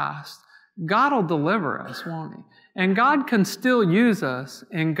past, God will deliver us, won't He? And God can still use us,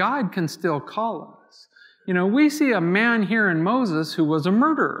 and God can still call us. We see a man here in Moses who was a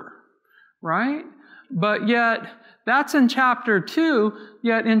murderer, right? But yet, that's in chapter 2,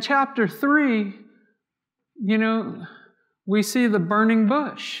 yet in chapter 3, we see the burning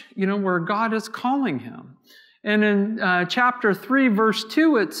bush, where God is calling him. And in chapter 3, verse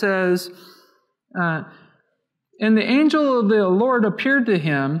 2, it says, and the angel of the Lord appeared to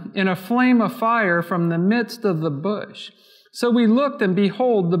him in a flame of fire from the midst of the bush. So we looked, and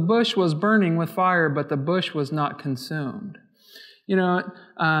behold, the bush was burning with fire, but the bush was not consumed.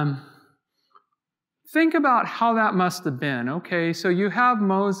 Think about how that must have been. Okay, so you have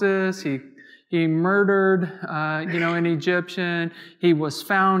Moses, he murdered, an Egyptian. He was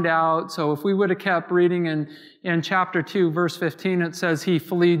found out. So if we would have kept reading in chapter 2, verse 15, it says he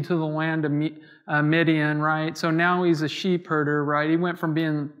fled to the land of Midian, right? So now he's a sheep herder, right? He went from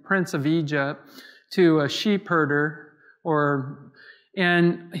being prince of Egypt to a sheep herder,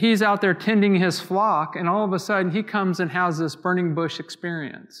 and he's out there tending his flock, and all of a sudden he comes and has this burning bush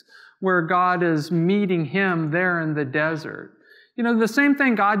experience where God is meeting him there in the desert. The same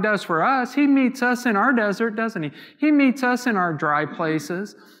thing God does for us. He meets us in our desert, doesn't He? He meets us in our dry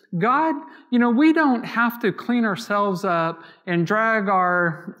places. God, we don't have to clean ourselves up and drag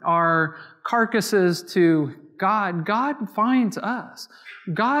our carcasses to God. God finds us.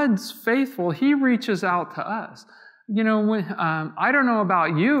 God's faithful. He reaches out to us. I don't know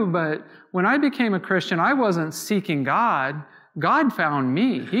about you, but when I became a Christian, I wasn't seeking God. God found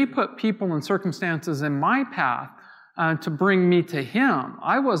me. He put people and circumstances in my path to bring me to Him.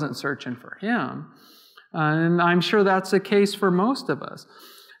 I wasn't searching for Him. And I'm sure that's the case for most of us.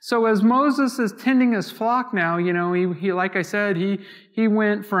 So as Moses is tending his flock now, he like I said, he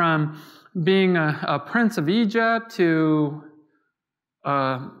went from being a prince of Egypt to,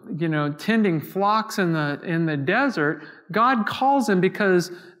 tending flocks in the desert. God calls him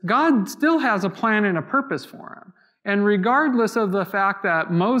because God still has a plan and a purpose for him. And regardless of the fact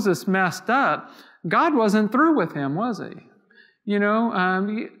that Moses messed up, God wasn't through with him, was He?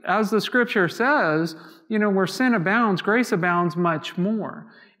 As the scripture says, where sin abounds, grace abounds much more.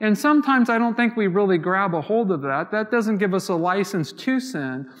 And sometimes I don't think we really grab a hold of that. That doesn't give us a license to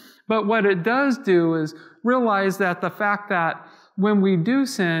sin. But what it does do is realize that the fact that when we do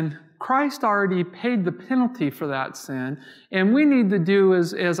sin, Christ already paid the penalty for that sin. And we need to do,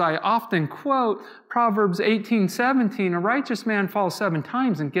 as I often quote, Proverbs 18:17, a righteous man falls 7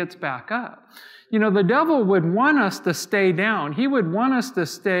 times and gets back up. The devil would want us to stay down. He would want us to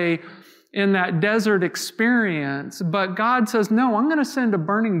stay in that desert experience. But God says, no, I'm going to send a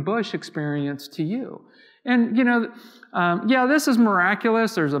burning bush experience to you. And, this is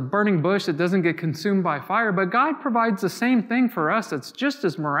miraculous. There's a burning bush that doesn't get consumed by fire. But God provides the same thing for us. It's just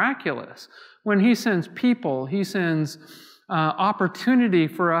as miraculous. When He sends people, He sends opportunity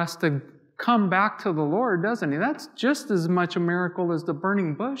for us to come back to the Lord, doesn't He? That's just as much a miracle as the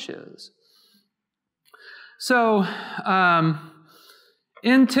burning bush is. So,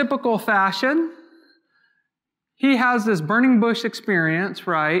 in typical fashion, he has this burning bush experience,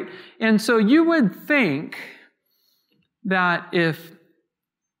 right? And so you would think that if,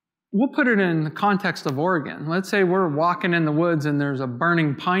 we'll put it in the context of Oregon. Let's say we're walking in the woods and there's a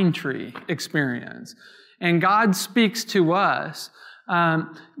burning pine tree experience, and God speaks to us.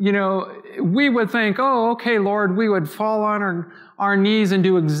 We would think, oh, okay, Lord, we would fall on our knees and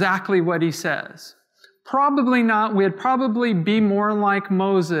do exactly what He says. Probably not. We'd probably be more like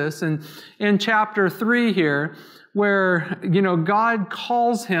Moses in chapter 3 here, where, God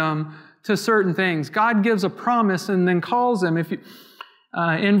calls him to certain things. God gives a promise and then calls him.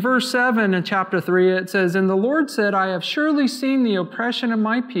 In verse 7 in chapter 3, it says, and the Lord said, I have surely seen the oppression of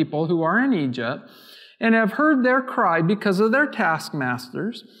my people who are in Egypt, and have heard their cry because of their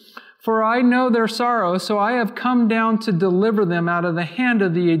taskmasters. For I know their sorrow, so I have come down to deliver them out of the hand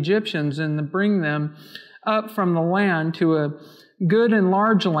of the Egyptians and to bring them up from the land to a good and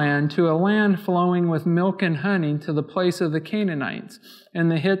large land, to a land flowing with milk and honey, to the place of the Canaanites, and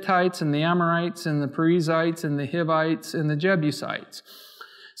the Hittites, and the Amorites, and the Perizzites, and the Hivites, and the Jebusites.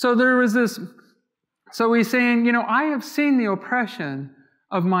 So there was this, so he's saying, I have seen the oppression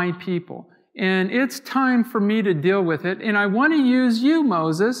of my people, and it's time for me to deal with it, and I want to use you,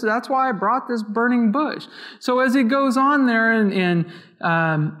 Moses. That's why I brought this burning bush. So as he goes on there, and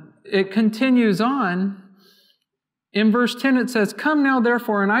it continues on, in verse 10 it says, "Come now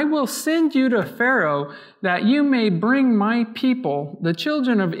therefore, and I will send you to Pharaoh, that you may bring my people, the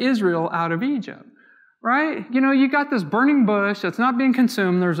children of Israel, out of Egypt." Right? You got this burning bush that's not being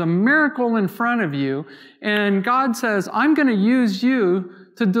consumed. There's a miracle in front of you. And God says, I'm going to use you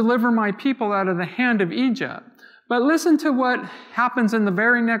to deliver my people out of the hand of Egypt. But listen to what happens in the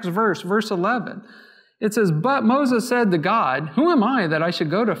very next verse, verse 11. It says, "But Moses said to God, who am I that I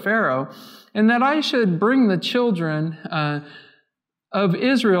should go to Pharaoh, and that I should bring the children of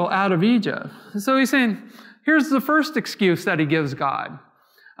Israel out of Egypt?" So he's saying, here's the first excuse that he gives God.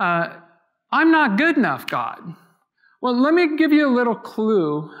 I'm not good enough, God. Well, let me give you a little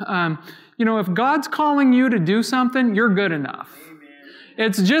clue. If God's calling you to do something, you're good enough. Amen.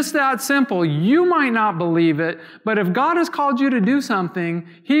 It's just that simple. You might not believe it, but if God has called you to do something,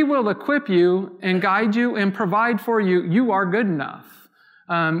 He will equip you and guide you and provide for you. You are good enough.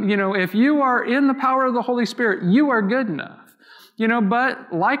 If you are in the power of the Holy Spirit, you are good enough.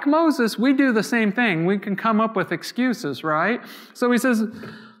 But like Moses, we do the same thing. We can come up with excuses, right? So he says,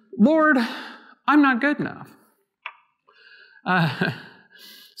 Lord, I'm not good enough.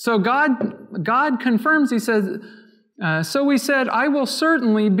 So God confirms, He says, so He said, I will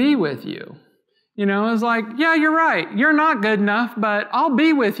certainly be with you. It's like, yeah, you're right. You're not good enough, but I'll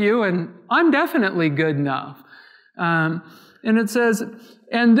be with you, and I'm definitely good enough. And it says,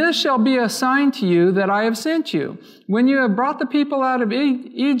 and this shall be a sign to you that I have sent you. When you have brought the people out of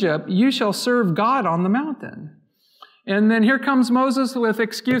Egypt, you shall serve God on the mountain. And then here comes Moses with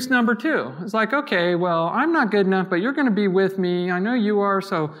excuse number 2. It's like, okay, well, I'm not good enough, but you're going to be with me. I know you are,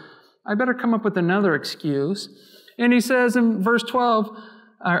 so I better come up with another excuse. And he says in verse 13,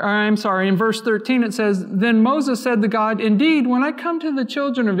 it says, then Moses said to God, indeed, when I come to the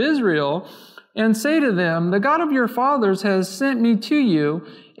children of Israel and say to them, the God of your fathers has sent me to you,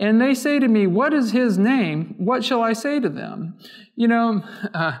 and they say to me, what is His name? What shall I say to them?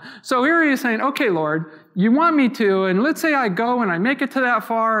 So here he is saying, okay, Lord, you want me to, and let's say I go and I make it to that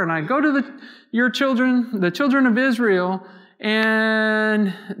far, and I go to your children, the children of Israel,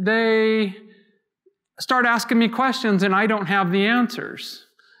 and they start asking me questions, and I don't have the answers.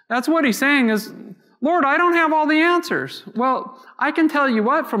 That's what he's saying is, Lord, I don't have all the answers. Well, I can tell you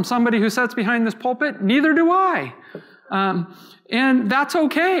what, from somebody who sits behind this pulpit, neither do I. And that's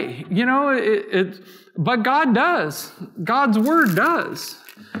okay. But God does. God's Word does.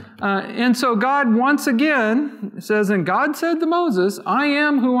 And so God, once again, says, and God said to Moses, I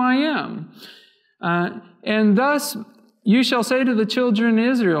am who I am. And thus you shall say to the children of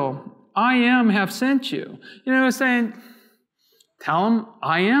Israel, I am have sent you. It's saying, tell them,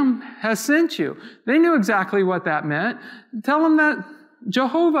 I am has sent you. They knew exactly what that meant. Tell them that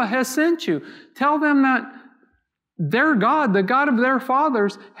Jehovah has sent you. Tell them that their God, the God of their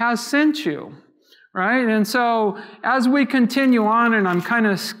fathers, has sent you. Right? And so as we continue on, and I'm kind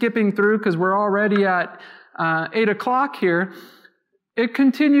of skipping through because we're already at 8 o'clock here, it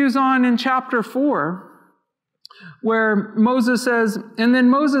continues on in chapter 4, where Moses says, and then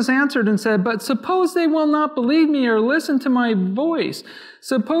Moses answered and said, but suppose they will not believe me or listen to my voice.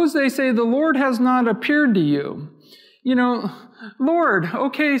 Suppose they say, the Lord has not appeared to you. Lord,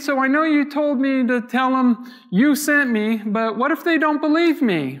 okay, so I know you told me to tell them you sent me, but what if they don't believe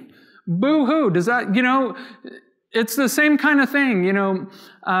me? Boo-hoo. Does that, it's the same kind of thing.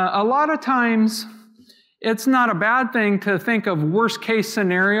 A lot of times it's not a bad thing to think of worst case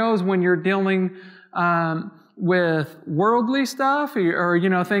scenarios when you're dealing with worldly stuff, or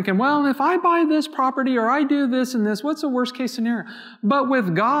thinking, well, if I buy this property or I do this and this, what's the worst case scenario? But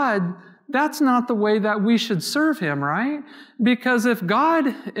with God, that's not the way that we should serve Him, right? Because if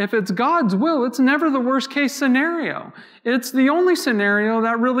it's God's will, it's never the worst case scenario. It's the only scenario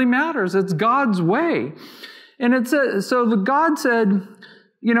that really matters. It's God's way. And God said,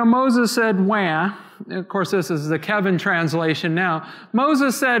 Moses said, wah. Of course, this is the Kevin translation now.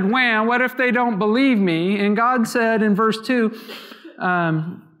 Moses said, wah, what if they don't believe me? And God said in verse 2,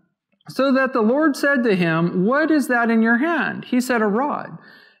 so that the Lord said to him, what is that in your hand? He said, a rod.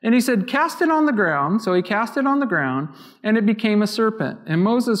 And he said, cast it on the ground. So he cast it on the ground, and it became a serpent. And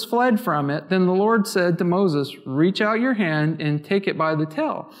Moses fled from it. Then the Lord said to Moses, reach out your hand and take it by the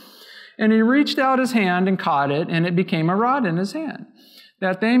tail. And he reached out his hand and caught it, and it became a rod in his hand,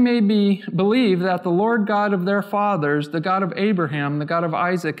 that they may believe that the Lord God of their fathers, the God of Abraham, the God of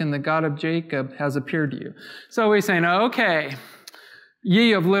Isaac, and the God of Jacob has appeared to you. So he's saying, okay,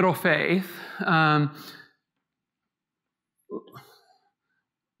 ye of little faith,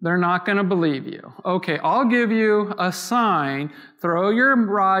 they're not going to believe you. Okay, I'll give you a sign. Throw your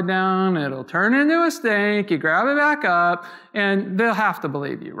rod down. It'll turn into a snake. You grab it back up, and they'll have to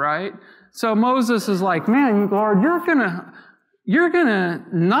believe you, right? So Moses is like, man, Lord, you're gonna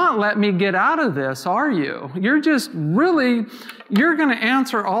not let me get out of this, are you? You're going to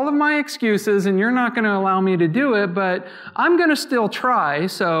answer all of my excuses, and you're not going to allow me to do it, but I'm going to still try.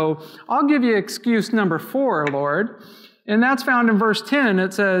 So I'll give you excuse number 4, Lord. And that's found in verse 10.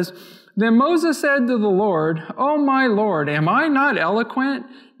 It says, then Moses said to the Lord, "O my Lord, am I not eloquent?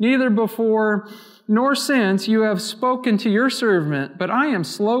 Neither before nor since you have spoken to your servant, but I am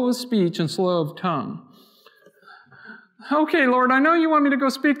slow of speech and slow of tongue." Okay, Lord, I know you want me to go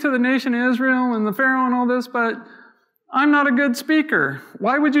speak to the nation of Israel and the Pharaoh and all this, but I'm not a good speaker.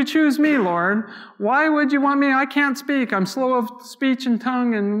 Why would you choose me, Lord? Why would you want me? I can't speak. I'm slow of speech and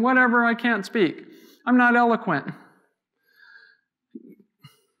tongue and whatever, I can't speak. I'm not eloquent.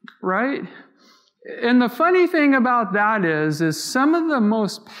 Right? And the funny thing about that is some of the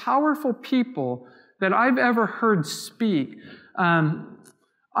most powerful people that I've ever heard speak.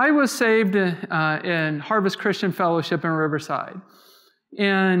 I was saved in Harvest Christian Fellowship in Riverside.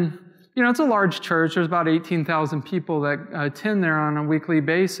 And, you know, it's a large church. There's about 18,000 people that attend there on a weekly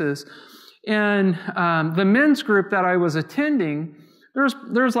basis. And the men's group that I was attending,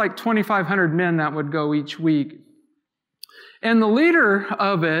 there's like 2,500 men that would go each week. And the leader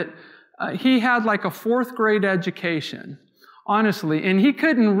of it, he had like a 4th grade education, honestly, and he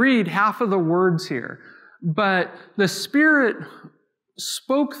couldn't read half of the words here. But the Spirit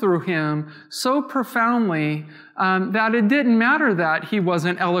spoke through him so profoundly that it didn't matter that he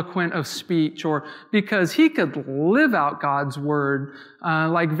wasn't eloquent of speech, or because he could live out God's word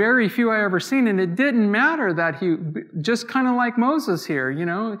like very few I ever seen. And it didn't matter that he, just kind of like Moses here, you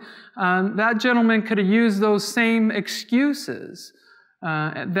know, that gentleman could have used those same excuses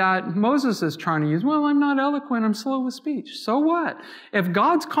that Moses is trying to use. Well, I'm not eloquent, I'm slow with speech. So what? If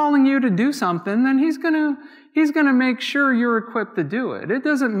God's calling you to do something, then He's going to make sure you're equipped to do it. It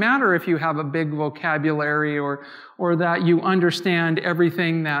doesn't matter if you have a big vocabulary or that you understand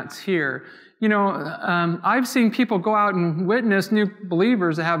everything that's here. You know, I've seen people go out and witness new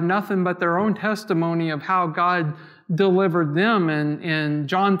believers that have nothing but their own testimony of how God delivered them in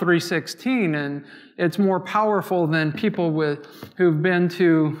John 3:16, and it's more powerful than people who've been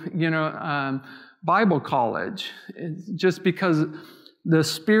to, you know, Bible college, just because the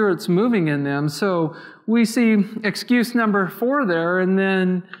Spirit's moving in them. So we see excuse number 4 there, and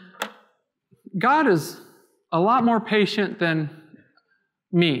then God is a lot more patient than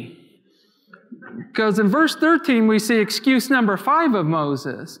me. Because in verse 13, we see excuse number 5 of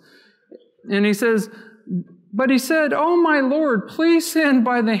Moses. And he says, but he said, "Oh my Lord, please send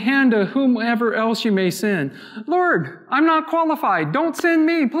by the hand of whomever else you may send." Lord, I'm not qualified. Don't send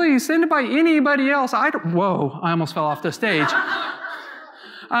me, please. Send it by anybody else. Whoa, I almost fell off the stage.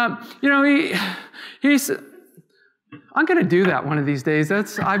 You know, he said, I'm going to do that one of these days.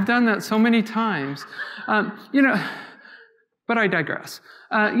 I've done that so many times. You know, but I digress.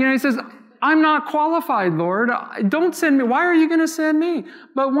 You know, he says, I'm not qualified, Lord. Don't send me. Why are you going to send me?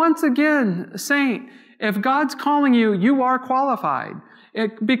 But once again, saint, if God's calling you, you are qualified.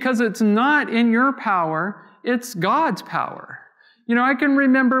 Because it's not in your power, it's God's power. You know, I can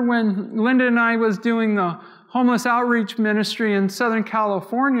remember when Linda and I was doing the homeless outreach ministry in Southern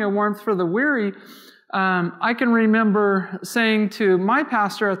California, Warmth for the Weary. I can remember saying to my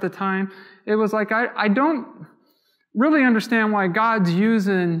pastor at the time, it was like, I don't really understand why God's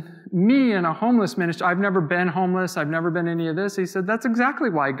using me in a homeless ministry. I've never been homeless. I've never been any of this. He said, that's exactly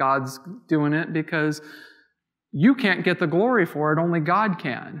why God's doing it, because you can't get the glory for it. Only God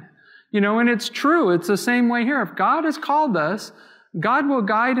can. You know, and it's true. It's the same way here. If God has called us, God will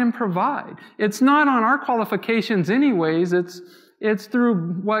guide and provide. It's not on our qualifications anyways. It's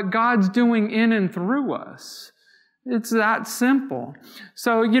through what God's doing in and through us. It's that simple.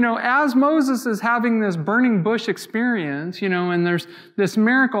 So, you know, as Moses is having this burning bush experience, you know, and there's this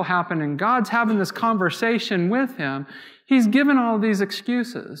miracle happening, God's having this conversation with him, he's given all these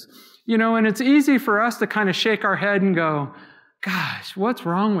excuses. You know, and it's easy for us to kind of shake our head and go, gosh, what's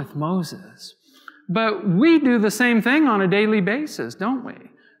wrong with Moses? But we do the same thing on a daily basis, don't we?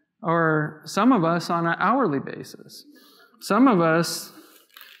 Or some of us on an hourly basis. Some of us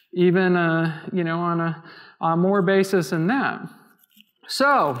even, you know, on a more basis than that.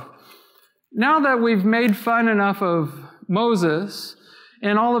 So, now that we've made fun enough of Moses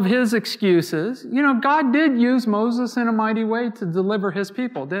and all of his excuses, God did use Moses in a mighty way to deliver his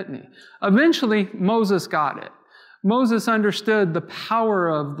people, didn't he? Eventually, Moses got it. Moses understood the power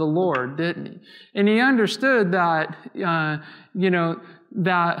of the Lord, didn't he? And he understood that,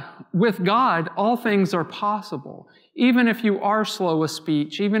 that with God, all things are possible. Even if you are slow of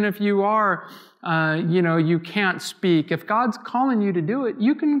speech, even if you are, you can't speak, if God's calling you to do it,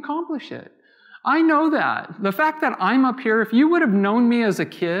 you can accomplish it. I know that. The fact that I'm up here, if you would have known me as a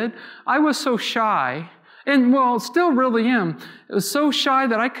kid, I was so shy, and still really am. I was so shy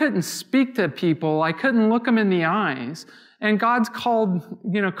that I couldn't speak to people. I couldn't look them in the eyes. And God's called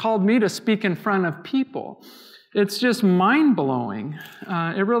me to speak in front of people. It's just mind-blowing.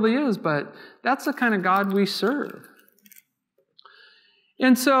 It really is, but that's the kind of God we serve.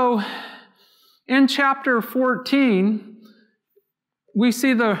 And so, in chapter 14, we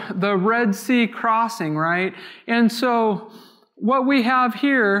see the Red Sea crossing, right? And so what we have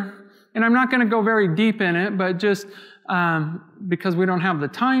here, and I'm not going to go very deep in it, but just because we don't have the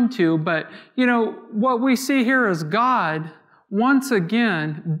time to, but, what we see here is God, once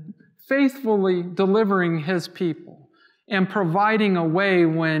again, faithfully delivering his people and providing a way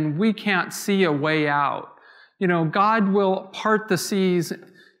when we can't see a way out. God will part the seas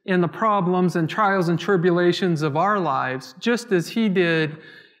in the problems and trials and tribulations of our lives, just as he did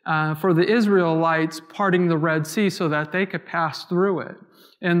for the Israelites parting the Red Sea so that they could pass through it.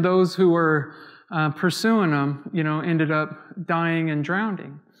 And those who were pursuing them, ended up dying and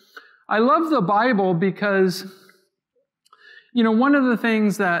drowning. I love the Bible because, one of the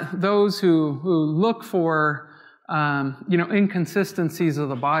things that those who look for, inconsistencies of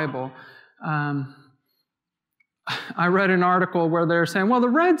the Bible, I read an article where they're saying, well, the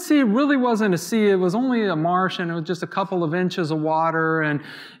Red Sea really wasn't a sea. It was only a marsh, and it was just a couple of inches of water. And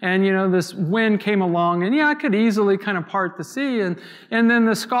this wind came along, and I could easily kind of part the sea. And then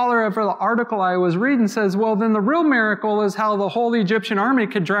the scholar of the article I was reading says, well, then the real miracle is how the whole Egyptian army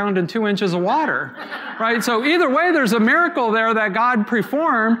could drown in 2 inches of water, right? So either way, there's a miracle there that God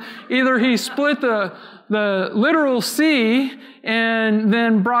performed. Either he split the literal sea and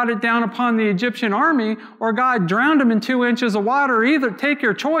then brought it down upon the Egyptian army, or God drowned them in 2 inches of water. Either take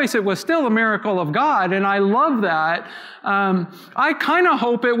your choice. It was still a miracle of God, and I love that. I kind of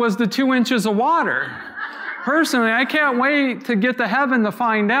hope it was the 2 inches of water. Personally, I can't wait to get to heaven to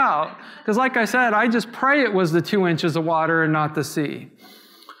find out, because like I said, I just pray it was the 2 inches of water and not the sea.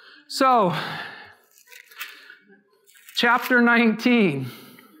 So, chapter 19.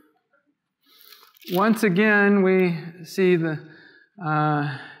 Once again, we see the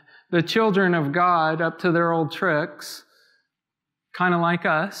children of God up to their old tricks, kind of like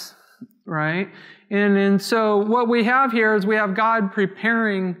us, right? And so what we have here is we have God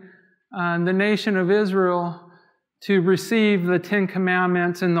preparing the nation of Israel to receive the 10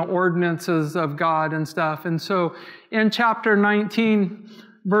 Commandments and the ordinances of God and stuff. And so in chapter 19,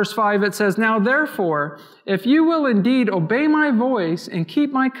 verse 5, it says, now therefore, if you will indeed obey my voice and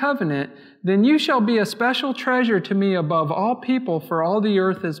keep my covenant, then you shall be a special treasure to me above all people, for all the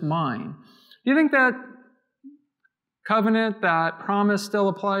earth is mine. Do you think that covenant, that promise still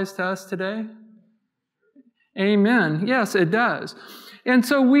applies to us today? Amen. Yes, it does. And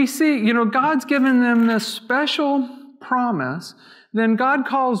so we see, God's given them this special promise. Then God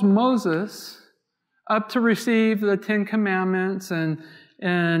calls Moses up to receive the 10 Commandments and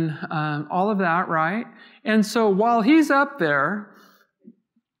all of that, right? And so while he's up there,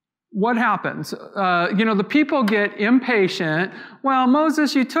 what happens? The people get impatient. Well,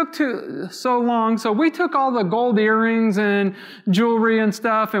 Moses, you took so long, so we took all the gold earrings and jewelry and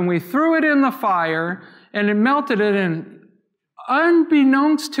stuff, and we threw it in the fire, and it melted it, and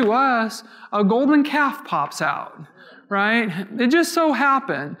unbeknownst to us, a golden calf pops out, right? It just so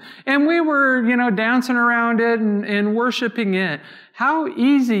happened. And we were, dancing around it and worshiping it. How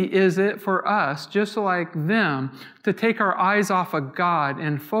easy is it for us, just like them, to take our eyes off of God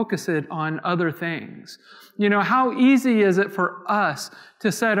and focus it on other things? How easy is it for us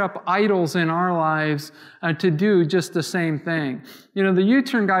to set up idols in our lives to do just the same thing? The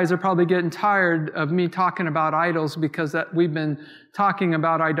U-turn guys are probably getting tired of me talking about idols because we've been talking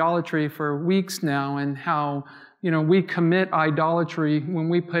about idolatry for weeks now, and how we commit idolatry when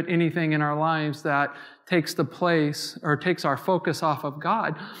we put anything in our lives that takes the place or takes our focus off of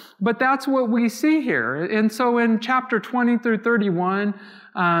God. But that's what we see here. And so in chapter 20 through 31,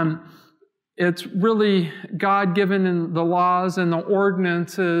 it's really God given the laws and the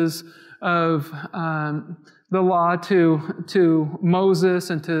ordinances of the law to Moses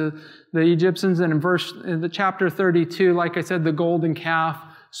and to the Egyptians. And in the chapter 32, like I said, the golden calf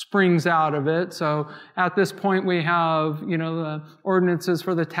springs out of it. So at this point we have, the ordinances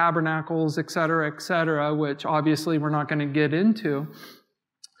for the tabernacles, et cetera, which obviously we're not going to get into.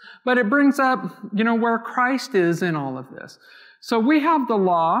 But it brings up, where Christ is in all of this. So we have the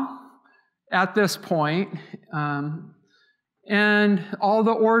law at this point, and all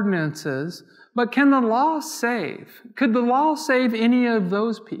the ordinances. But can the law save? Could the law save any of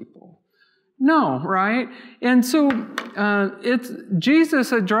those people? No, right? And so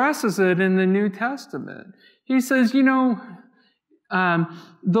Jesus addresses it in the New Testament. He says, the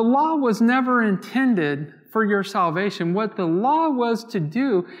law was never intended for your salvation. What the law was to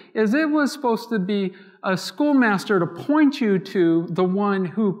do is it was supposed to be a schoolmaster to point you to the one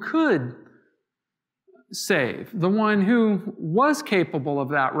who could save, the one who was capable of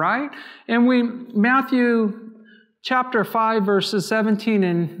that, right? And Matthew chapter 5, verses 17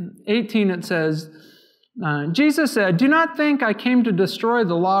 and 18, it says, Jesus said, "Do not think I came to destroy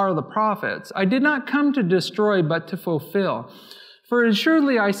the law or the prophets. I did not come to destroy, but to fulfill. For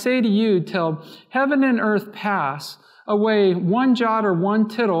assuredly I say to you, till heaven and earth pass away, one jot or one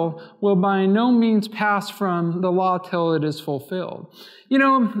tittle will by no means pass from the law till it is fulfilled."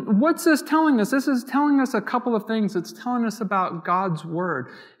 What's this telling us? This is telling us a couple of things. It's telling us about God's Word.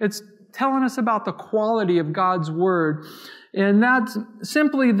 It's telling us about the quality of God's Word. And that's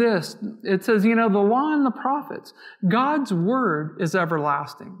simply this. It says, the law and the prophets. God's Word is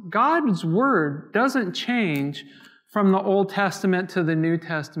everlasting. God's Word doesn't change from the Old Testament to the New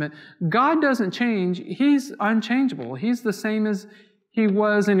Testament. God doesn't change. He's unchangeable. He's the same as He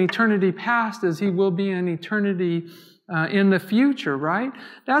was in eternity past as He will be in eternity in the future, right?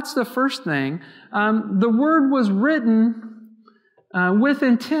 That's the first thing. The Word was written with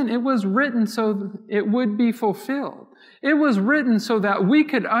intent. It was written so it would be fulfilled. It was written so that we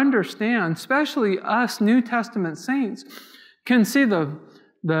could understand, especially us New Testament saints, can see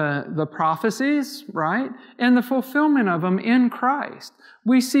the prophecies, right? And the fulfillment of them in Christ.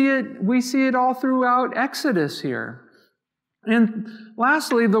 We see it all throughout Exodus here. And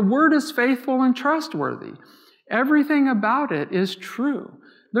lastly, the Word is faithful and trustworthy. Everything about it is true.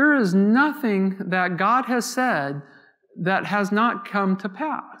 There is nothing that God has said that has not come to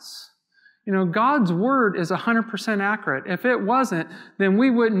pass. God's Word is 100% accurate. If it wasn't, then we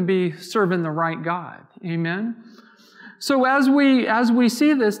wouldn't be serving the right God. Amen? So as we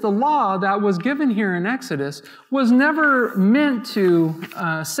see this, the law that was given here in Exodus was never meant to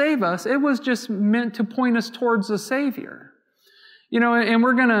save us. It was just meant to point us towards the Savior. And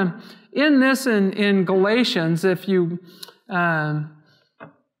we're going to end this in Galatians. If you,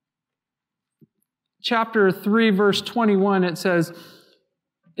 chapter 3, verse 21, it says,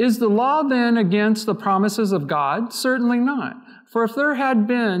 "Is the law then against the promises of God? Certainly not. For if there had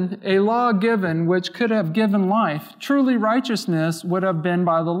been a law given which could have given life, truly righteousness would have been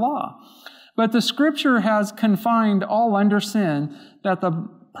by the law. But the Scripture has confined all under sin, that the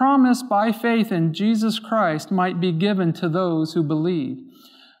promise by faith in Jesus Christ might be given to those who believe.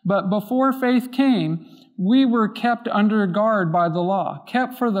 But before faith came, we were kept under guard by the law,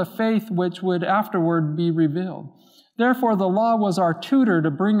 kept for the faith which would afterward be revealed. Therefore the law was our tutor to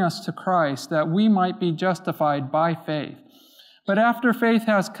bring us to Christ, that we might be justified by faith. But after faith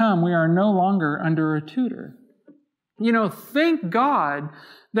has come, we are no longer under a tutor." Thank God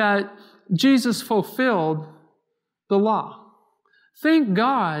that Jesus fulfilled the law. Thank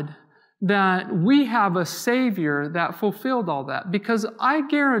God that we have a Savior that fulfilled all that. Because I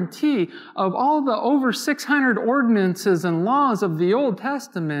guarantee of all the over 600 ordinances and laws of the Old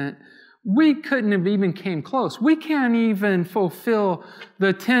Testament, we couldn't have even came close. We can't even fulfill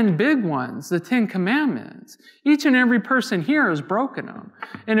the 10 big ones, the 10 commandments. Each and every person here has broken them.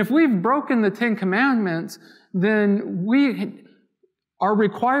 And if we've broken the 10 commandments, then we are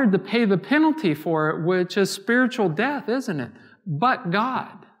required to pay the penalty for it, which is spiritual death, isn't it? But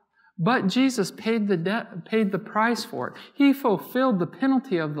God, but Jesus paid the price for it. He fulfilled the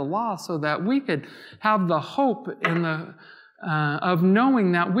penalty of the law so that we could have the hope in of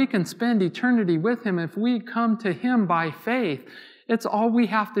knowing that we can spend eternity with Him if we come to Him by faith. It's all we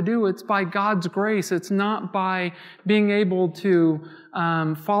have to do. It's by God's grace. It's not by being able to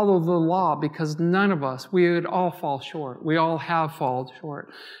follow the law, because none of us, we would all fall short. We all have fallen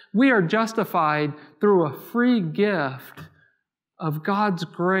short. We are justified through a free gift of God's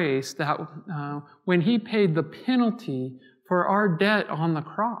grace that when He paid the penalty for our debt on the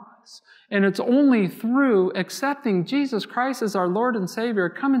cross. And it's only through accepting Jesus Christ as our Lord and Savior,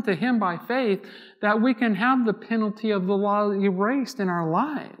 coming to Him by faith, that we can have the penalty of the law erased in our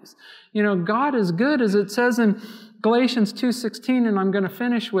lives. God is good, as it says in Galatians 2:16, and I'm going to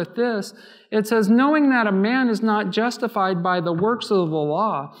finish with this. It says, knowing that a man is not justified by the works of the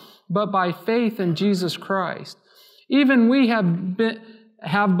law, but by faith in Jesus Christ. Even we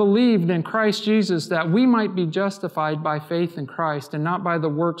have believed in Christ Jesus that we might be justified by faith in Christ and not by the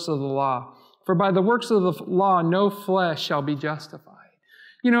works of the law. For by the works of the law, no flesh shall be justified.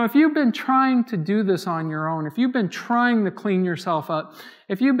 You know, if you've been trying to do this on your own, if you've been trying to clean yourself up,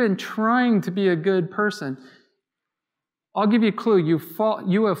 if you've been trying to be a good person, I'll give you a clue.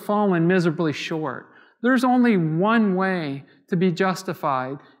 You have fallen miserably short. There's only one way to be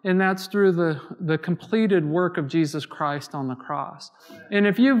justified, and that's through the completed work of Jesus Christ on the cross. And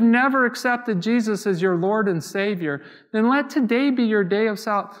if you've never accepted Jesus as your Lord and Savior, then let today be your day of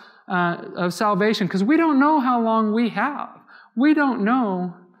salvation, because we don't know how long we have. We don't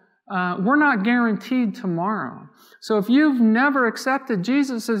know. We're not guaranteed tomorrow. So if you've never accepted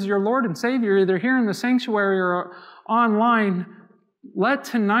Jesus as your Lord and Savior, either here in the sanctuary or online, let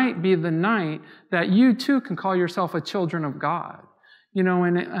tonight be the night that you too can call yourself a children of God, you know,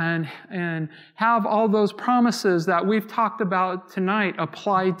 and have all those promises that we've talked about tonight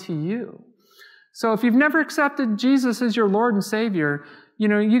applied to you. So if you've never accepted Jesus as your Lord and Savior, you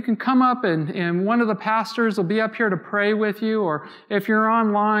know, you can come up and one of the pastors will be up here to pray with you, or if you're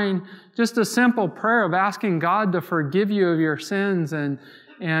online, just a simple prayer of asking God to forgive you of your sins and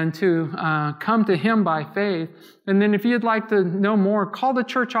to come to Him by faith. And then if you'd like to know more, call the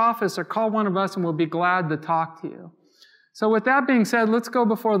church office or call one of us and we'll be glad to talk to you. So with that being said, let's go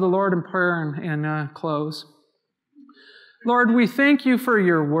before the Lord in prayer and close. Lord, we thank you for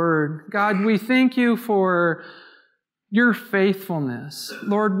your word. God, we thank you for your faithfulness.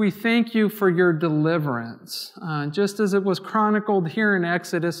 Lord, we thank you for your deliverance. Just as it was chronicled here in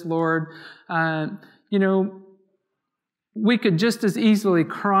Exodus, Lord, you know, we could just as easily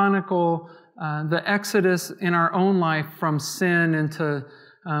chronicle the Exodus in our own life from sin into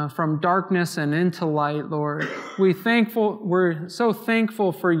from darkness and into light, Lord. We're so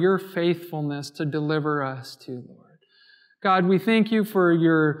thankful for your faithfulness to deliver us to, Lord. God, we thank you for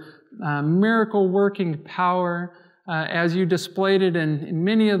your miracle-working power as you displayed it in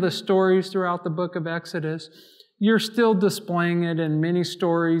many of the stories throughout the book of Exodus. You're still displaying it in many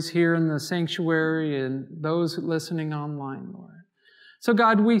stories here in the sanctuary and those listening online, Lord. So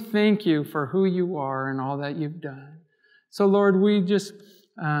God, we thank you for who you are and all that you've done. So Lord, we just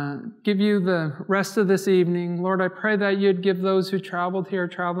give you the rest of this evening. Lord, I pray that you'd give those who traveled here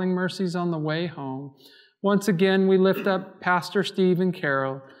traveling mercies on the way home. Once again, we lift up Pastor Steve and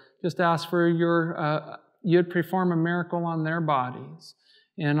Carol. Just ask for you'd perform a miracle on their bodies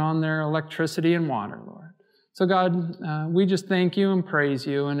and on their electricity and water, Lord. So God, we just thank you and praise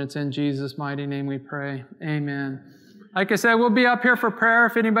you, and it's in Jesus' mighty name we pray. Amen. Like I said, we'll be up here for prayer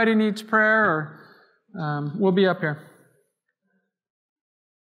if anybody needs prayer, or we'll be up here.